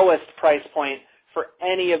lowest price point for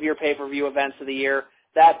any of your pay-per-view events of the year.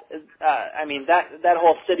 That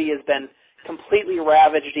whole city has been completely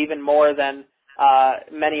ravaged, even more than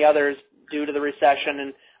many others due to the recession,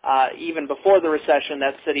 and even before the recession,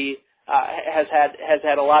 that city has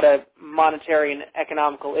had a lot of monetary and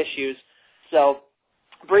economical issues. So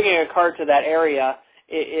bringing a card to that area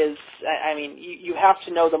is, you have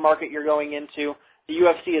to know the market you're going into. The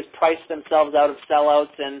UFC has priced themselves out of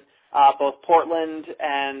sellouts in both Portland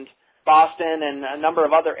and Boston and a number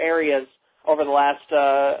of other areas over the last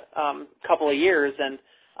couple of years, and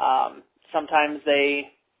sometimes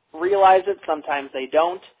they realize it, sometimes they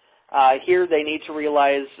don't. Here they need to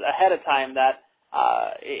realize ahead of time that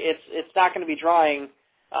it's not going to be drawing,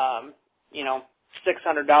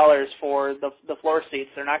 $600 for the floor seats.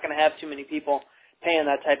 They're not going to have too many people paying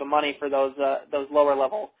that type of money for those lower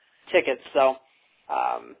level tickets. So,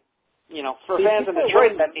 for fans in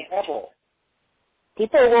Detroit, that means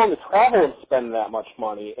people are willing to travel and spend that much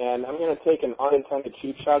money. And I'm going to take an unintended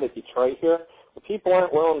cheap shot at Detroit here, but people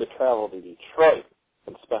aren't willing to travel to Detroit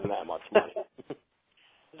and spend that much money.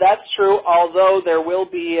 That's true, although there will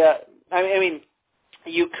be,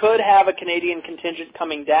 you could have a Canadian contingent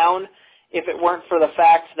coming down if it weren't for the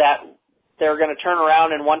fact that they're going to turn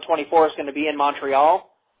around and 124 is going to be in Montreal.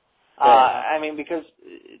 Because,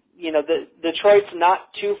 Detroit's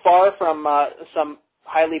not too far from some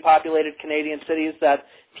highly populated Canadian cities that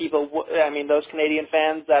those Canadian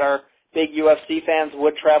fans that are big UFC fans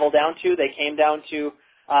would travel down to. They came down to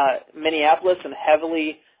Minneapolis and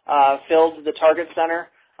heavily filled the Target Center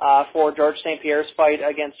for George St. Pierre's fight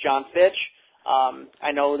against John Fitch.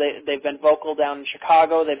 I know they've been vocal down in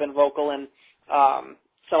Chicago. They've been vocal in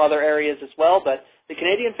some other areas as well. But the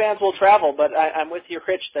Canadian fans will travel. But I'm with you,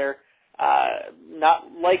 Rich. They're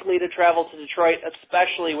not likely to travel to Detroit,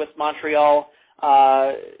 especially with Montreal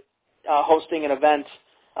hosting an event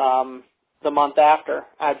the month after,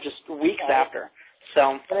 just weeks after.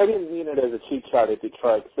 So I didn't mean it as a cheap shot at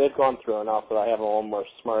Detroit, because they've gone through enough that I have a little more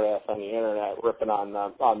smart ass on the internet ripping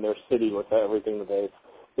on their city with everything that they've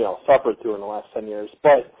suffered through in the last 10 years.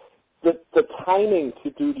 But the timing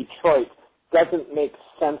to do Detroit doesn't make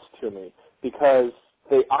sense to me, because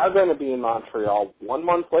They are going to be in Montreal 1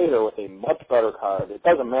 month later with a much better card. It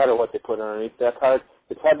doesn't matter what they put underneath that card.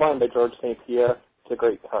 It's headlined by Georges St-Pierre. It's a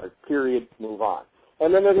great card. Period. Move on.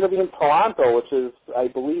 And then they're going to be in Toronto, which is, I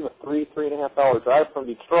believe, a 3.5 hour drive from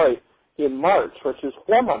Detroit in March, which is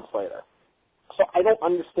 4 months later. So I don't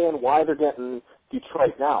understand why they're getting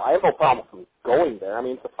Detroit now. I have no problem with them going there. I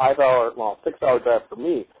mean, it's a 6 hour drive for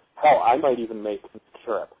me. Hell, I might even make the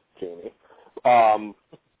trip, Jamie.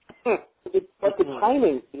 But the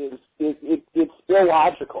timing is it's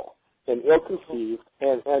illogical and ill-conceived.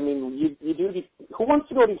 And I mean, who wants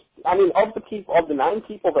to go to? I mean, of the 9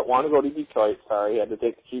 people that want to go to Detroit, sorry, I had to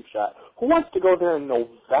take the cheap shot. Who wants to go there in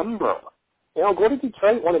November? You know, go to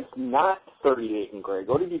Detroit when it's not 38 and gray.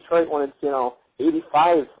 Go to Detroit when it's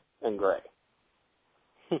 85 and gray.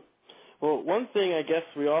 Well, one thing I guess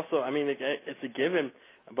we also, I mean, it's a given,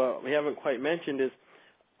 but we haven't quite mentioned is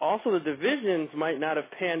also the divisions might not have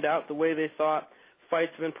panned out the way they thought.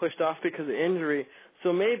 Fights have been pushed off because of injury.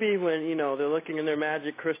 So maybe when, they're looking in their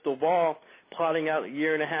magic crystal ball, plotting out a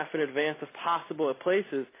year and a half in advance if possible at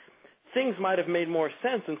places, things might have made more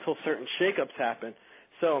sense until certain shakeups happen.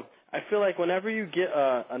 So I feel like whenever you get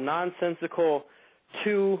a nonsensical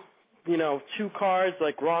two cards,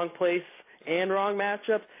 like wrong place and wrong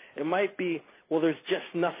matchup, it might be, well, there's just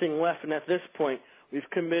nothing left, and at this point, we've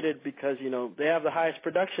committed because, they have the highest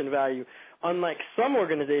production value. Unlike some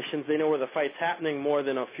organizations, they know where the fight's happening more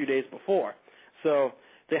than a few days before. So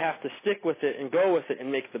they have to stick with it and go with it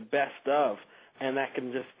and make the best of, and that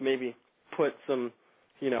can just maybe put some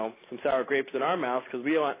sour grapes in our mouths because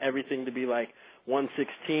we want everything to be like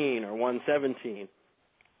 116 or 117.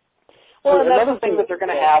 Well, and that's the thing that they're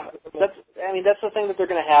going to have. That's the thing that they're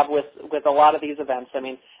going to have with a lot of these events. I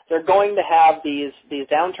mean, they're going to have these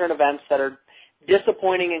downturn events that are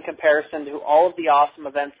disappointing in comparison to all of the awesome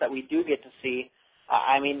events that we do get to see.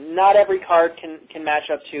 I mean, not every card can match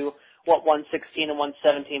up to what 116 and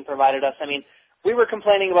 117 provided us. I mean, we were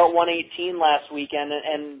complaining about 118 last weekend,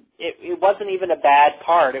 and it wasn't even a bad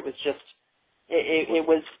card. It was just it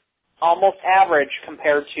was almost average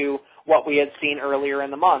compared to what we had seen earlier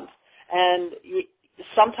in the month. And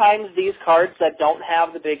sometimes these cards that don't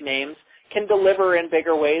have the big names can deliver in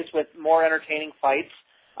bigger ways with more entertaining fights.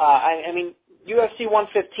 I mean, UFC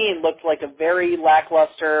 115 looked like a very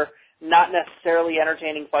lackluster, not necessarily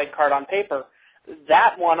entertaining fight card on paper.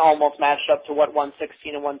 That one almost matched up to what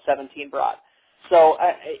 116 and 117 brought. So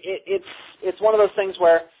it's one of those things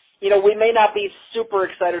where, we may not be super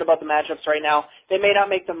excited about the matchups right now. They may not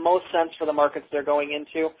make the most sense for the markets they're going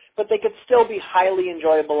into, but they could still be highly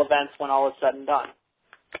enjoyable events when all is said and done.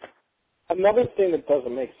 Another thing that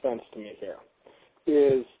doesn't make sense to me here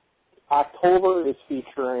is October is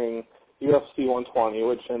featuring UFC 120,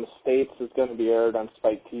 which in the States is going to be aired on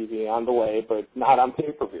Spike TV on the way, but not on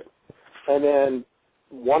pay-per-view. And then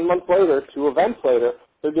 1 month later, 2 events later,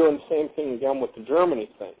 they're doing the same thing again with the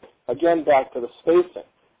Germany thing. Again, back to the spacing.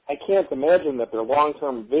 I can't imagine that their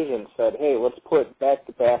long-term vision said, hey, let's put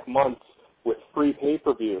back-to-back months with free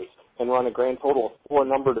pay-per-views and run a grand total of 4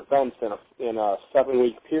 numbered events in a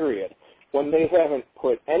 7-week period, when they haven't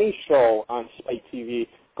put any show on Spike TV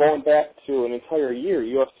going back to an entire year,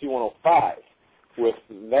 UFC 105, with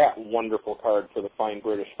that wonderful card for the fine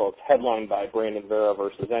British folks, headlined by Brandon Vera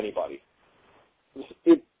versus anybody.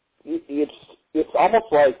 It's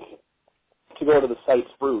almost like to go to the site's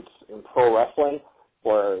roots in pro wrestling,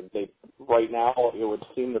 where right now it would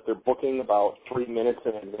seem that they're booking about 3 minutes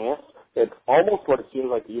in advance. It's almost what it seems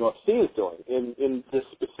like the UFC is doing in this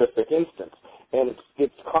specific instance. And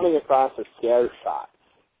it's coming across as scattershot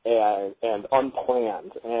and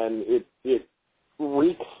unplanned, and it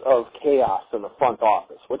reeks of chaos in the front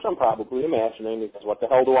office, which I'm probably imagining because what the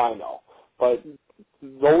hell do I know? But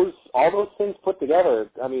all those things put together,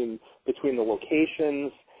 I mean, between the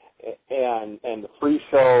locations and the free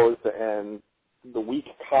shows and the weak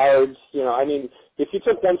cards, I mean, if you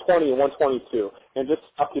took 120 and 122 and just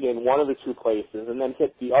stuck it in one of the 2 places and then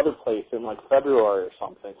hit the other place in like February or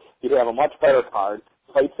something, you'd have a much better card,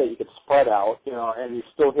 fights that you could spread out, and you're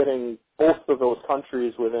still hitting both of those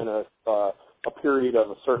countries within a period of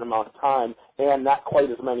a certain amount of time, and not quite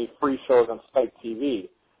as many free shows on Spike TV.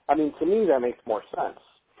 I mean, to me, that makes more sense.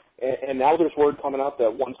 And now there's word coming out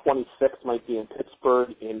that 126 might be in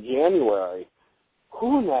Pittsburgh in January.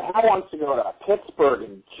 Who in the hell wants to go to Pittsburgh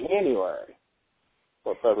in January?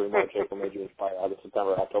 Well, February, March, April, May, June, July, August,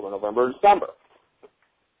 September, October, November, December.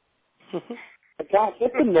 Gosh,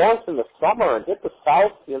 hit the north in the summer and hit the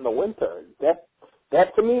south in the winter.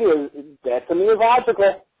 That to me is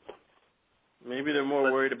logical. Maybe they're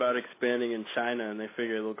more worried about expanding in China, and they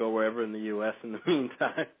figure they'll go wherever in the U.S. in the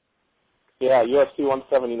meantime. Yeah, UFC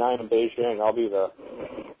 179 in Beijing. I'll be there.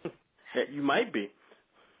 Yeah, you might be.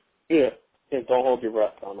 Yeah. Don't hold your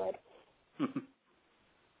breath, Conrad.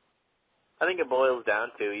 I think it boils down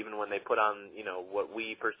to, even when they put on, what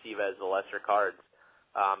we perceive as the lesser cards,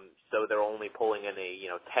 so they're only pulling in a,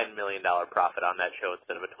 $10 million profit on that show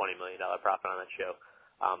instead of a $20 million profit on that show.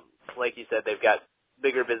 Like you said, they've got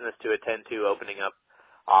bigger business to attend to, opening up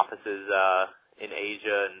offices in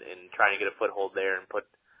Asia and trying to get a foothold there and put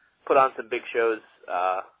on some big shows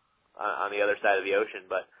on the other side of the ocean.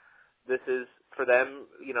 But this is, for them,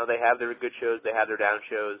 they have their good shows, they have their down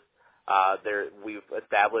shows. We've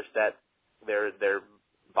established that their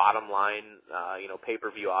bottom line,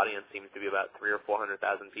 pay-per-view audience seems to be about 300,000 or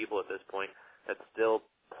 400,000 people at this point. That's still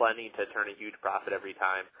plenty to turn a huge profit every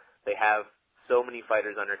time. They have so many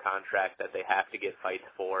fighters under contract that they have to get fights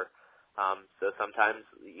for. So sometimes,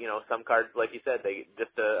 some cards, like you said, they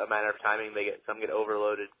just a matter of timing. Some get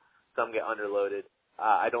overloaded, some get underloaded.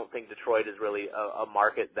 I don't think Detroit is really a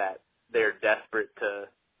market that they're desperate to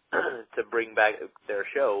bring back their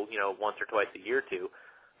show, once or twice a year to.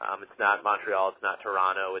 It's not Montreal, it's not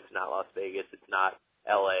Toronto, it's not Las Vegas, it's not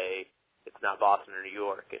LA, it's not Boston or New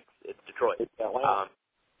York. It's Detroit. It's Atlanta.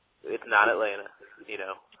 It's not Atlanta,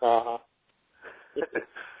 Uh-huh.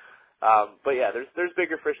 But yeah, there's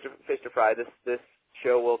bigger fish to fry. This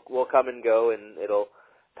show will come and go, and it'll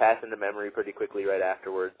pass into memory pretty quickly right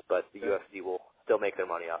afterwards. But the UFC will still make their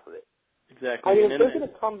money off of it. Exactly. I mean, if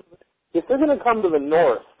they're going to come to the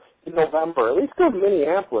north in November, at least go to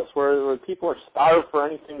Minneapolis, where people are starved for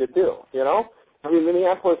anything to do. I mean,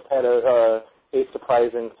 Minneapolis had a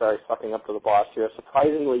surprising, sucking up to the boss here, a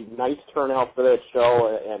surprisingly nice turnout for that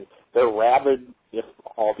show, and they're rabid, if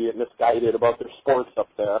albeit misguided, about their sports up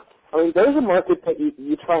there. I mean, there's a market that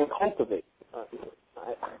you try and cultivate.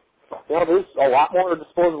 There's a lot more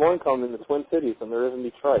disposable income in the Twin Cities than there is in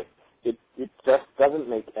Detroit. It just doesn't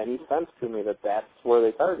make any sense to me that that's where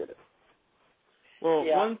they targeted. Well,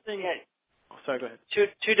 yeah. one thing. Yeah. Oh, sorry, go ahead.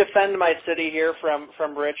 To defend my city here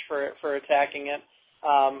from Rich for attacking it,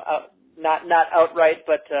 not outright,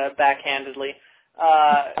 but backhandedly.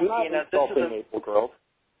 I'm not insulting Maple Grove.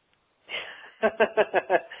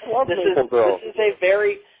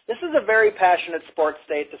 This is a very passionate sports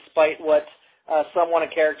state, despite what some want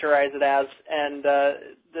to characterize it as, and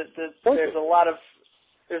there's a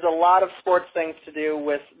lot of sports things to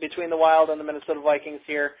do between the Wild and the Minnesota Vikings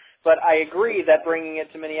here. But I agree that bringing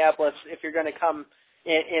it to Minneapolis, if you're going to come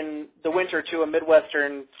in the winter to a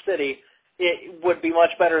Midwestern city, it would be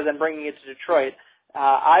much better than bringing it to Detroit.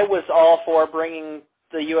 I was all for bringing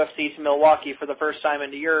the UFC to Milwaukee for the first time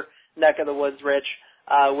into your neck of the woods, Rich,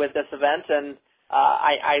 with this event, and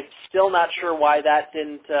I'm still not sure why that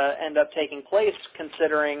didn't end up taking place,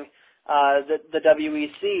 considering the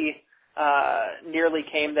WEC nearly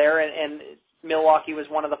came there, and Milwaukee was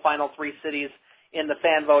one of the final three cities in the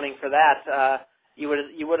fan voting for that. You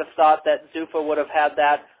would have thought that Zuffa would have had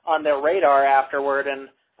that on their radar afterward and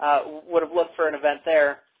would have looked for an event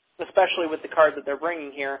there, especially with the card that they're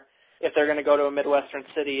bringing here, if they're going to go to a Midwestern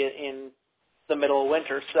city in the middle of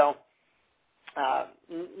winter. So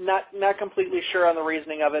not completely sure on the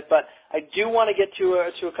reasoning of it, but I do want to get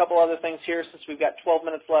to a couple other things here since we've got 12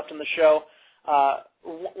 minutes left in the show.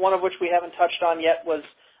 One of which we haven't touched on yet was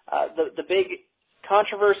the big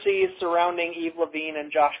controversy surrounding Yves Lavigne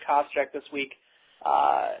and Josh Koscheck this week.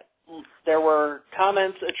 There were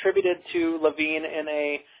comments attributed to Lavigne in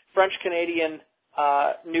a French-Canadian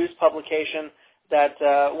news publication that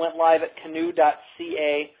went live at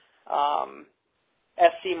canoe.ca.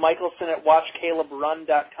 SC Michelson at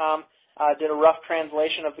WatchCalebRun.com did a rough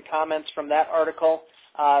translation of the comments from that article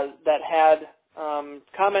that had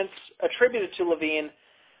comments attributed to Lavigne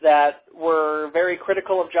that were very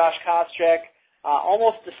critical of Josh Koscheck,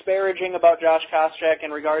 almost disparaging about Josh Koscheck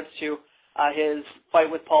in regards to his fight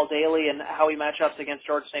with Paul Daly and how he matches up against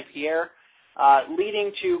George St. Pierre,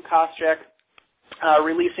 leading to Koscheck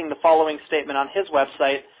releasing the following statement on his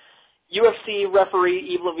website. UFC referee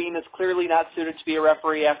Yves Lavigne is clearly not suited to be a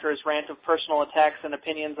referee after his rant of personal attacks and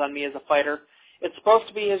opinions on me as a fighter. It's supposed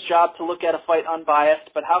to be his job to look at a fight unbiased,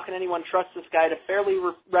 but how can anyone trust this guy to fairly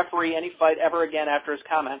referee any fight ever again after his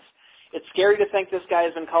comments? It's scary to think this guy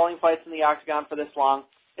has been calling fights in the octagon for this long.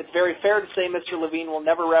 It's very fair to say Mr. Lavigne will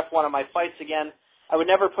never ref one of my fights again. I would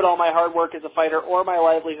never put all my hard work as a fighter or my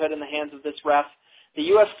livelihood in the hands of this ref. The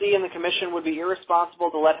UFC and the commission would be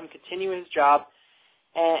irresponsible to let him continue his job.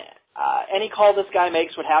 Any call this guy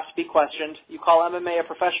makes would have to be questioned. You call MMA a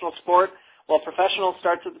professional sport? Well, professional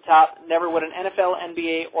starts at the top. Never would an NFL,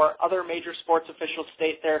 NBA, or other major sports officials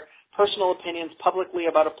state their personal opinions publicly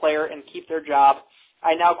about a player and keep their job.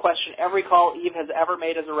 I now question every call Yves has ever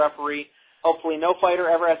made as a referee. Hopefully no fighter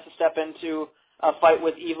ever has to step into a fight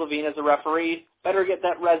with Yves Lavigne as a referee. Better get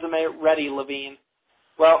that resume ready, Lavigne.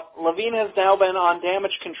 Well, Lavigne has now been on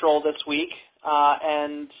damage control this week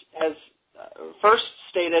and has first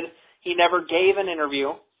stated he never gave an interview,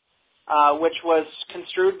 which was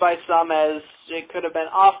construed by some as it could have been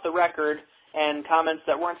off the record and comments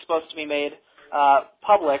that weren't supposed to be made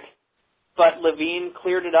public. But Lavigne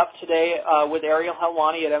cleared it up today with Ariel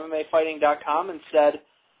Helwani at MMAfighting.com and said,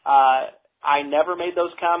 I never made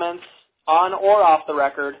those comments on or off the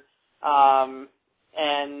record,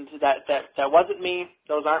 and that wasn't me.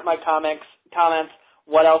 Those aren't my comments.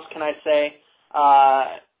 What else can I say?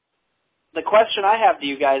 The question I have to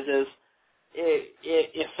you guys is,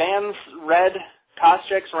 if fans read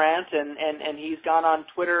Koscheck's rant and he's gone on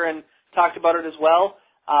Twitter and talked about it as well,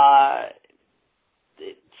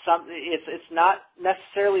 it's not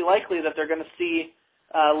necessarily likely that they're going to see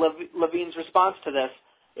Lavigne's response to this.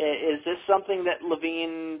 Is this something that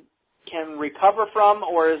Lavigne can recover from,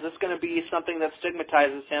 or is this going to be something that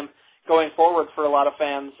stigmatizes him going forward for a lot of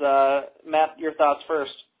fans? Matt, your thoughts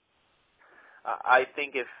first. I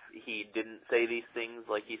think if he didn't say these things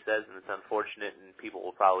like he says, and it's unfortunate, and people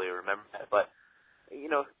will probably remember that, but, you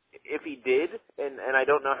know, if he did, and I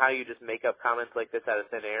don't know how you just make up comments like this out of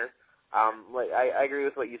thin air, I agree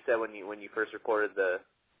with what you said when you first reported this,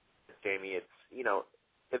 Jamie. It's, you know,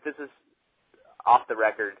 if this is off the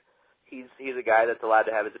record, he's a guy that's allowed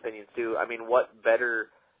to have his opinions too. I mean, what better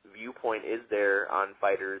viewpoint is there on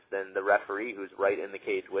fighters than the referee who's right in the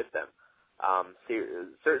cage with them?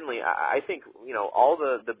 Certainly, I think, you know, all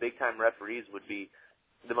the big time referees would be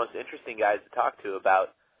the most interesting guys to talk to about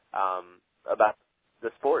the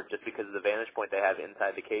sport, just because of the vantage point they have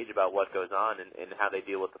inside the cage about what goes on and how they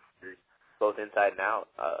deal with the fighters both inside and out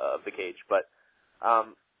of the cage. But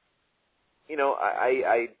you know,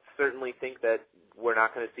 I certainly think that we're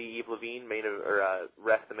not going to see Yves Lavigne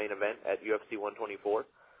rest the main event at UFC 124.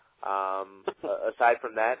 Aside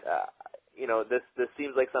from that, you know, this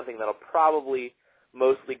seems like something that'll probably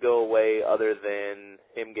mostly go away, other than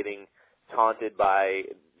him getting taunted by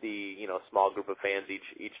the, you know, small group of fans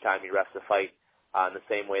each time he refs a fight, in the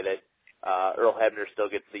same way that Earl Hebner still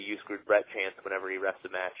gets the "You screwed Brett" chance whenever he refs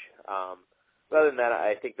a match. But other than that,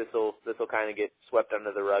 I think this will kind of get swept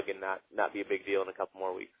under the rug and not be a big deal in a couple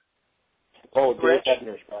more weeks. Oh, Dave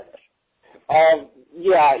Hebner's back.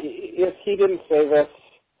 Yeah, if he didn't say this,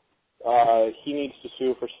 he needs to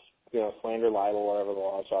sue for, you know, slander, libel, whatever the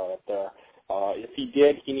laws are up there. If he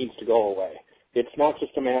did, he needs to go away. It's not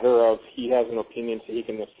just a matter of he has an opinion so he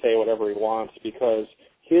can just say whatever he wants, because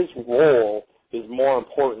his role is more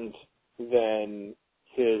important than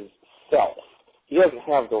his self. He doesn't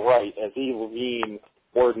have the right, as Yves Lavigne,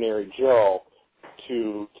 ordinary Joe,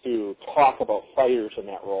 to talk about fighters in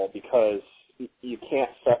that role, because you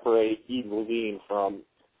can't separate Yves Lavigne from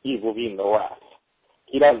Yves Lavigne the ref.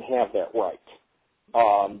 He doesn't have that right.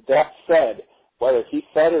 That said, whether he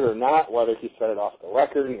said it or not, whether he said it off the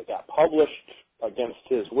record and it got published against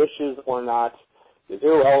his wishes or not, is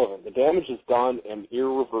irrelevant. The damage is done and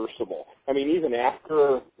irreversible. I mean, even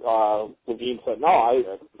after Lavigne said, no,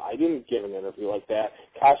 I didn't give an interview like that,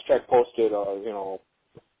 Koscheck posted, a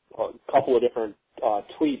couple of different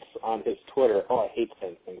tweets on his Twitter. Oh, I hate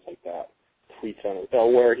saying things like that. Tweets on it.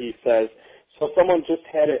 Where he says, so someone just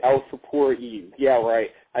had it out for poor Yves. Yeah,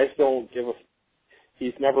 right. I just don't give a...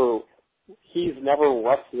 He's never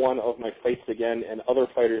left one of my fights again, and other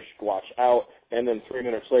fighters should watch out. And then 3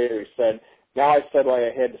 minutes later he said, now I said what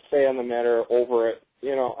I had to say on the matter, over it.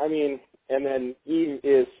 You know, I mean, and then Yves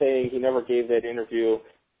is saying he never gave that interview.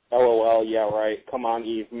 LOL, yeah, right. Come on,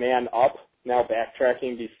 Yves, man up. Now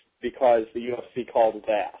backtracking because the UFC called his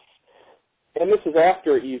ass. And this is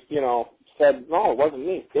after Yves, you know, said, no, it wasn't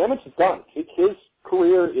me. Damage is done. His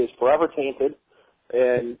career is forever tainted,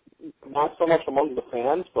 and not so much among the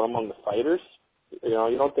fans, but among the fighters. You know,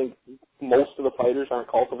 you don't think most of the fighters aren't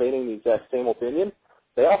cultivating the exact same opinion?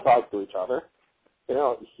 They all talk to each other. You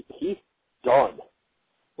know, he's done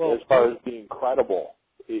as far as being credible.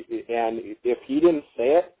 And if he didn't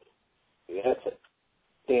say it, that's a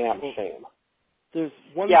damn shame. There's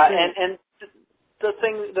one thing. And the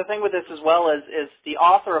thing with this as well is the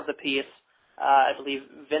author of the piece, I believe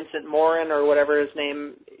Vincent Morin or whatever his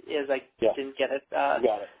name is. I didn't get it. Got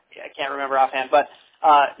it. I can't remember offhand, but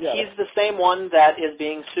he's the same one that is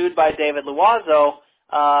being sued by David Loiseau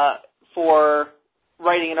for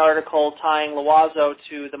writing an article tying Loiseau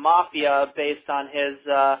to the mafia based on his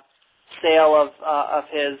sale of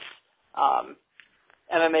his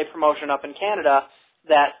MMA promotion up in Canada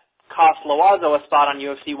that cost Loiseau a spot on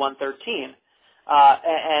UFC 113.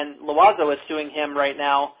 And Loiseau is suing him right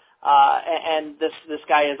now and this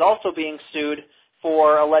guy is also being sued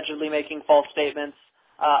for allegedly making false statements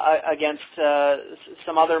against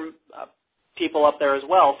some other people up there as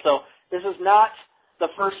well. So this is not the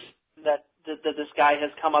first that this guy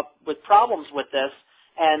has come up with problems with this.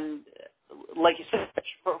 And like you said,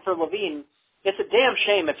 for Levine, it's a damn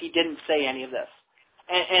shame if he didn't say any of this.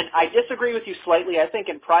 And I disagree with you slightly. I think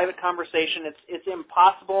in private conversation, it's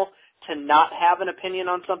impossible to not have an opinion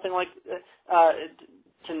on something like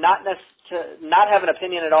to not have an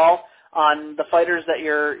opinion at all on the fighters that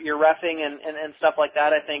you're reffing and stuff like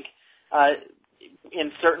that. I think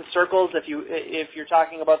in certain circles, if you're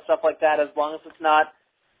talking about stuff like that, as long as it's not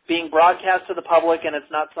being broadcast to the public and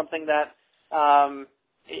it's not something that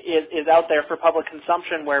is out there for public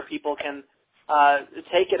consumption, where people can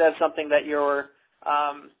take it as something that you're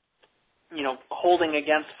holding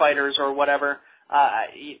against fighters or whatever.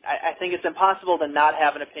 I think it's impossible to not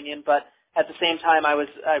have an opinion, but at the same time, I was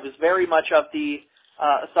very much of the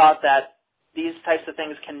thought that these types of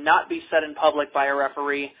things cannot be said in public by a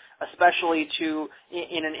referee, especially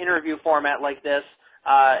in an interview format like this.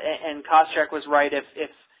 And Koscheck was right. If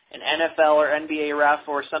an NFL or NBA ref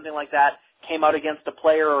or something like that came out against a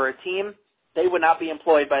player or a team, they would not be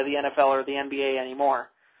employed by the NFL or the NBA anymore,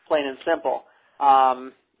 plain and simple.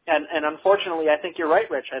 And unfortunately, I think you're right,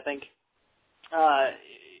 Rich. I think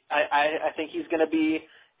I think he's going to be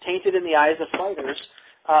tainted in the eyes of fighters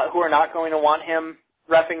who are not going to want him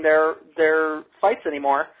reffing their fights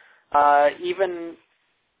anymore, even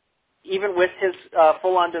with his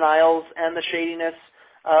full-on denials and the shadiness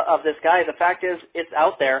of this guy. The fact is, it's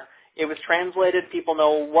out there. It was translated. People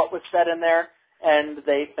know what was said in there, and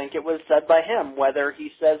they think it was said by him, whether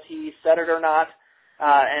he says he said it or not,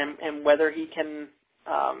 and whether he can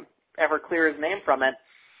ever clear his name from it.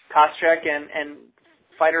 Koscheck and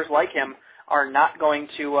fighters like him are not going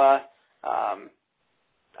to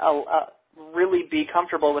really be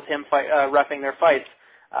comfortable with him reffing their fights.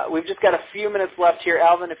 We've just got a few minutes left here.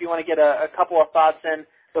 Alvin, if you want to get a couple of thoughts in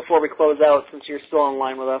before we close out, since you're still on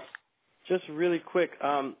line with us. Just really quick,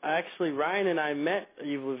 actually, Ryan and I met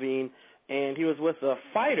Yves Levine, and he was with a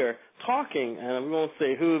fighter talking, and we won't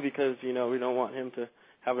say who because, we don't want him to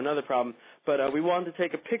have another problem, but we wanted to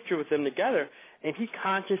take a picture with him together, and he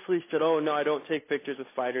consciously said, oh, no, I don't take pictures with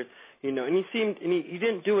fighters, and he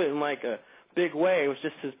didn't do it in like a big way. It was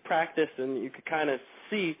just his practice, and you could kind of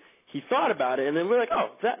see he thought about it, and then we're like,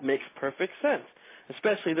 oh, that makes perfect sense,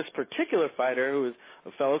 especially this particular fighter who was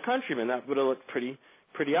a fellow countryman. That would have looked pretty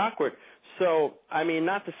awkward. So,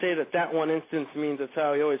 not to say that one instance means that's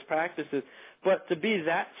how he always practices, but to be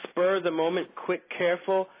that spur of the moment, quick,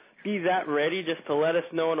 careful, be that ready just to let us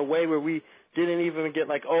know in a way where we didn't even get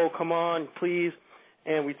like, oh, come on, please,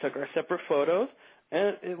 and we took our separate photos,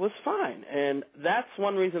 and it was fine. And that's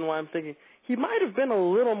one reason why I'm thinking he might have been a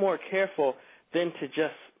little more careful than to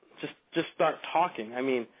just start talking.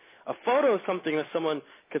 A photo is something that someone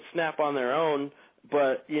could snap on their own,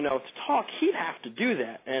 but, to talk, he'd have to do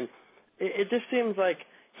that. And it just seems like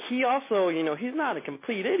he also, he's not a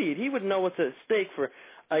complete idiot. He would know what's at stake for,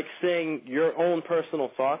 like, saying your own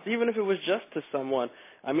personal thoughts, even if it was just to someone.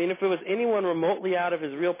 If it was anyone remotely out of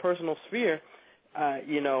his real personal sphere, I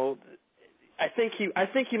think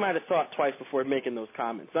he might have thought twice before making those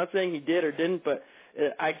comments. Not saying he did or didn't, but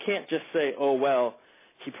I can't just say, oh, well,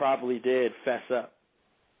 he probably did fess up.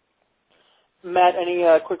 Matt, any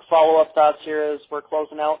quick follow-up thoughts here as we're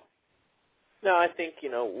closing out? No, I think,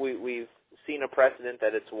 we've seen a precedent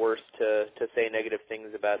that it's worse to say negative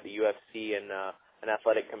things about the UFC and an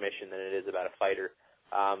athletic commission than it is about a fighter.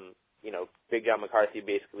 Big John McCarthy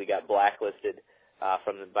basically got blacklisted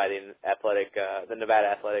by the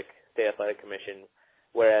Nevada State Athletic Commission,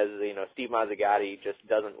 whereas, Steve Mazzagatti just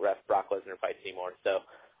doesn't ref Brock Lesnar fights anymore. So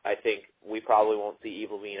I think we probably won't see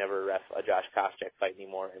Yves Levine ever ref a Josh Koscheck fight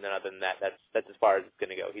anymore. And then other than that, that's as far as it's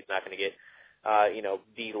going to go. He's not going to get,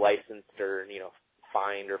 delicensed or,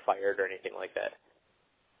 fined or fired or anything like that.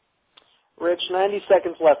 Rich, 90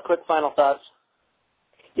 seconds left. Quick final thoughts.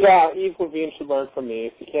 Yeah, Yves Levine should learn from me.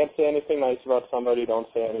 If you can't say anything nice about somebody, don't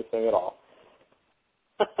say anything at all.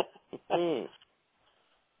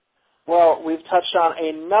 Well, we've touched on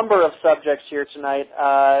a number of subjects here tonight,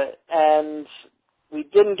 and we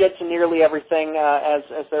didn't get to nearly everything as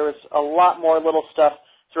there was a lot more little stuff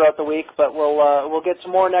throughout the week, but we'll get to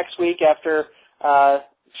more next week after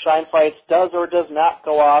Shine Fights does or does not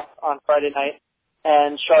go off on Friday night,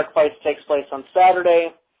 and Shark Fights takes place on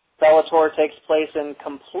Saturday. Bellator takes place in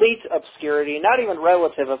complete obscurity, not even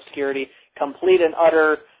relative obscurity, complete and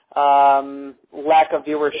utter lack of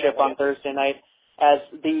viewership on Thursday night, as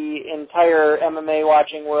the entire MMA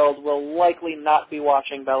watching world will likely not be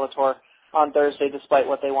watching Bellator. on Thursday, despite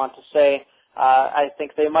what they want to say. I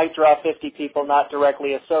think they might draw 50 people not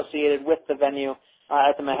directly associated with the venue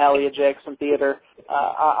at the Mahalia Jackson Theater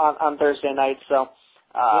on Thursday night. So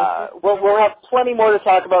we'll have plenty more to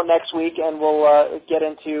talk about next week, and we'll get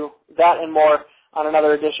into that and more on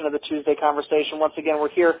another edition of the Tuesday Conversation. Once again, we're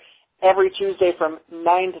here every Tuesday from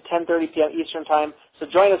 9 to 10:30 p.m. Eastern Time. So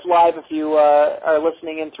join us live if you are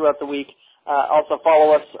listening in throughout the week. Also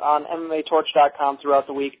follow us on MMATorch.com throughout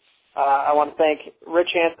the week. I want to thank Rich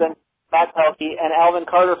Hansen, Matt Pelkey, and Alvin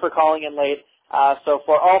Carter for calling in late. So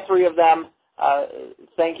for all three of them,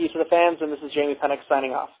 thank you to the fans, and this is Jamie Pennick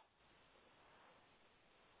signing off.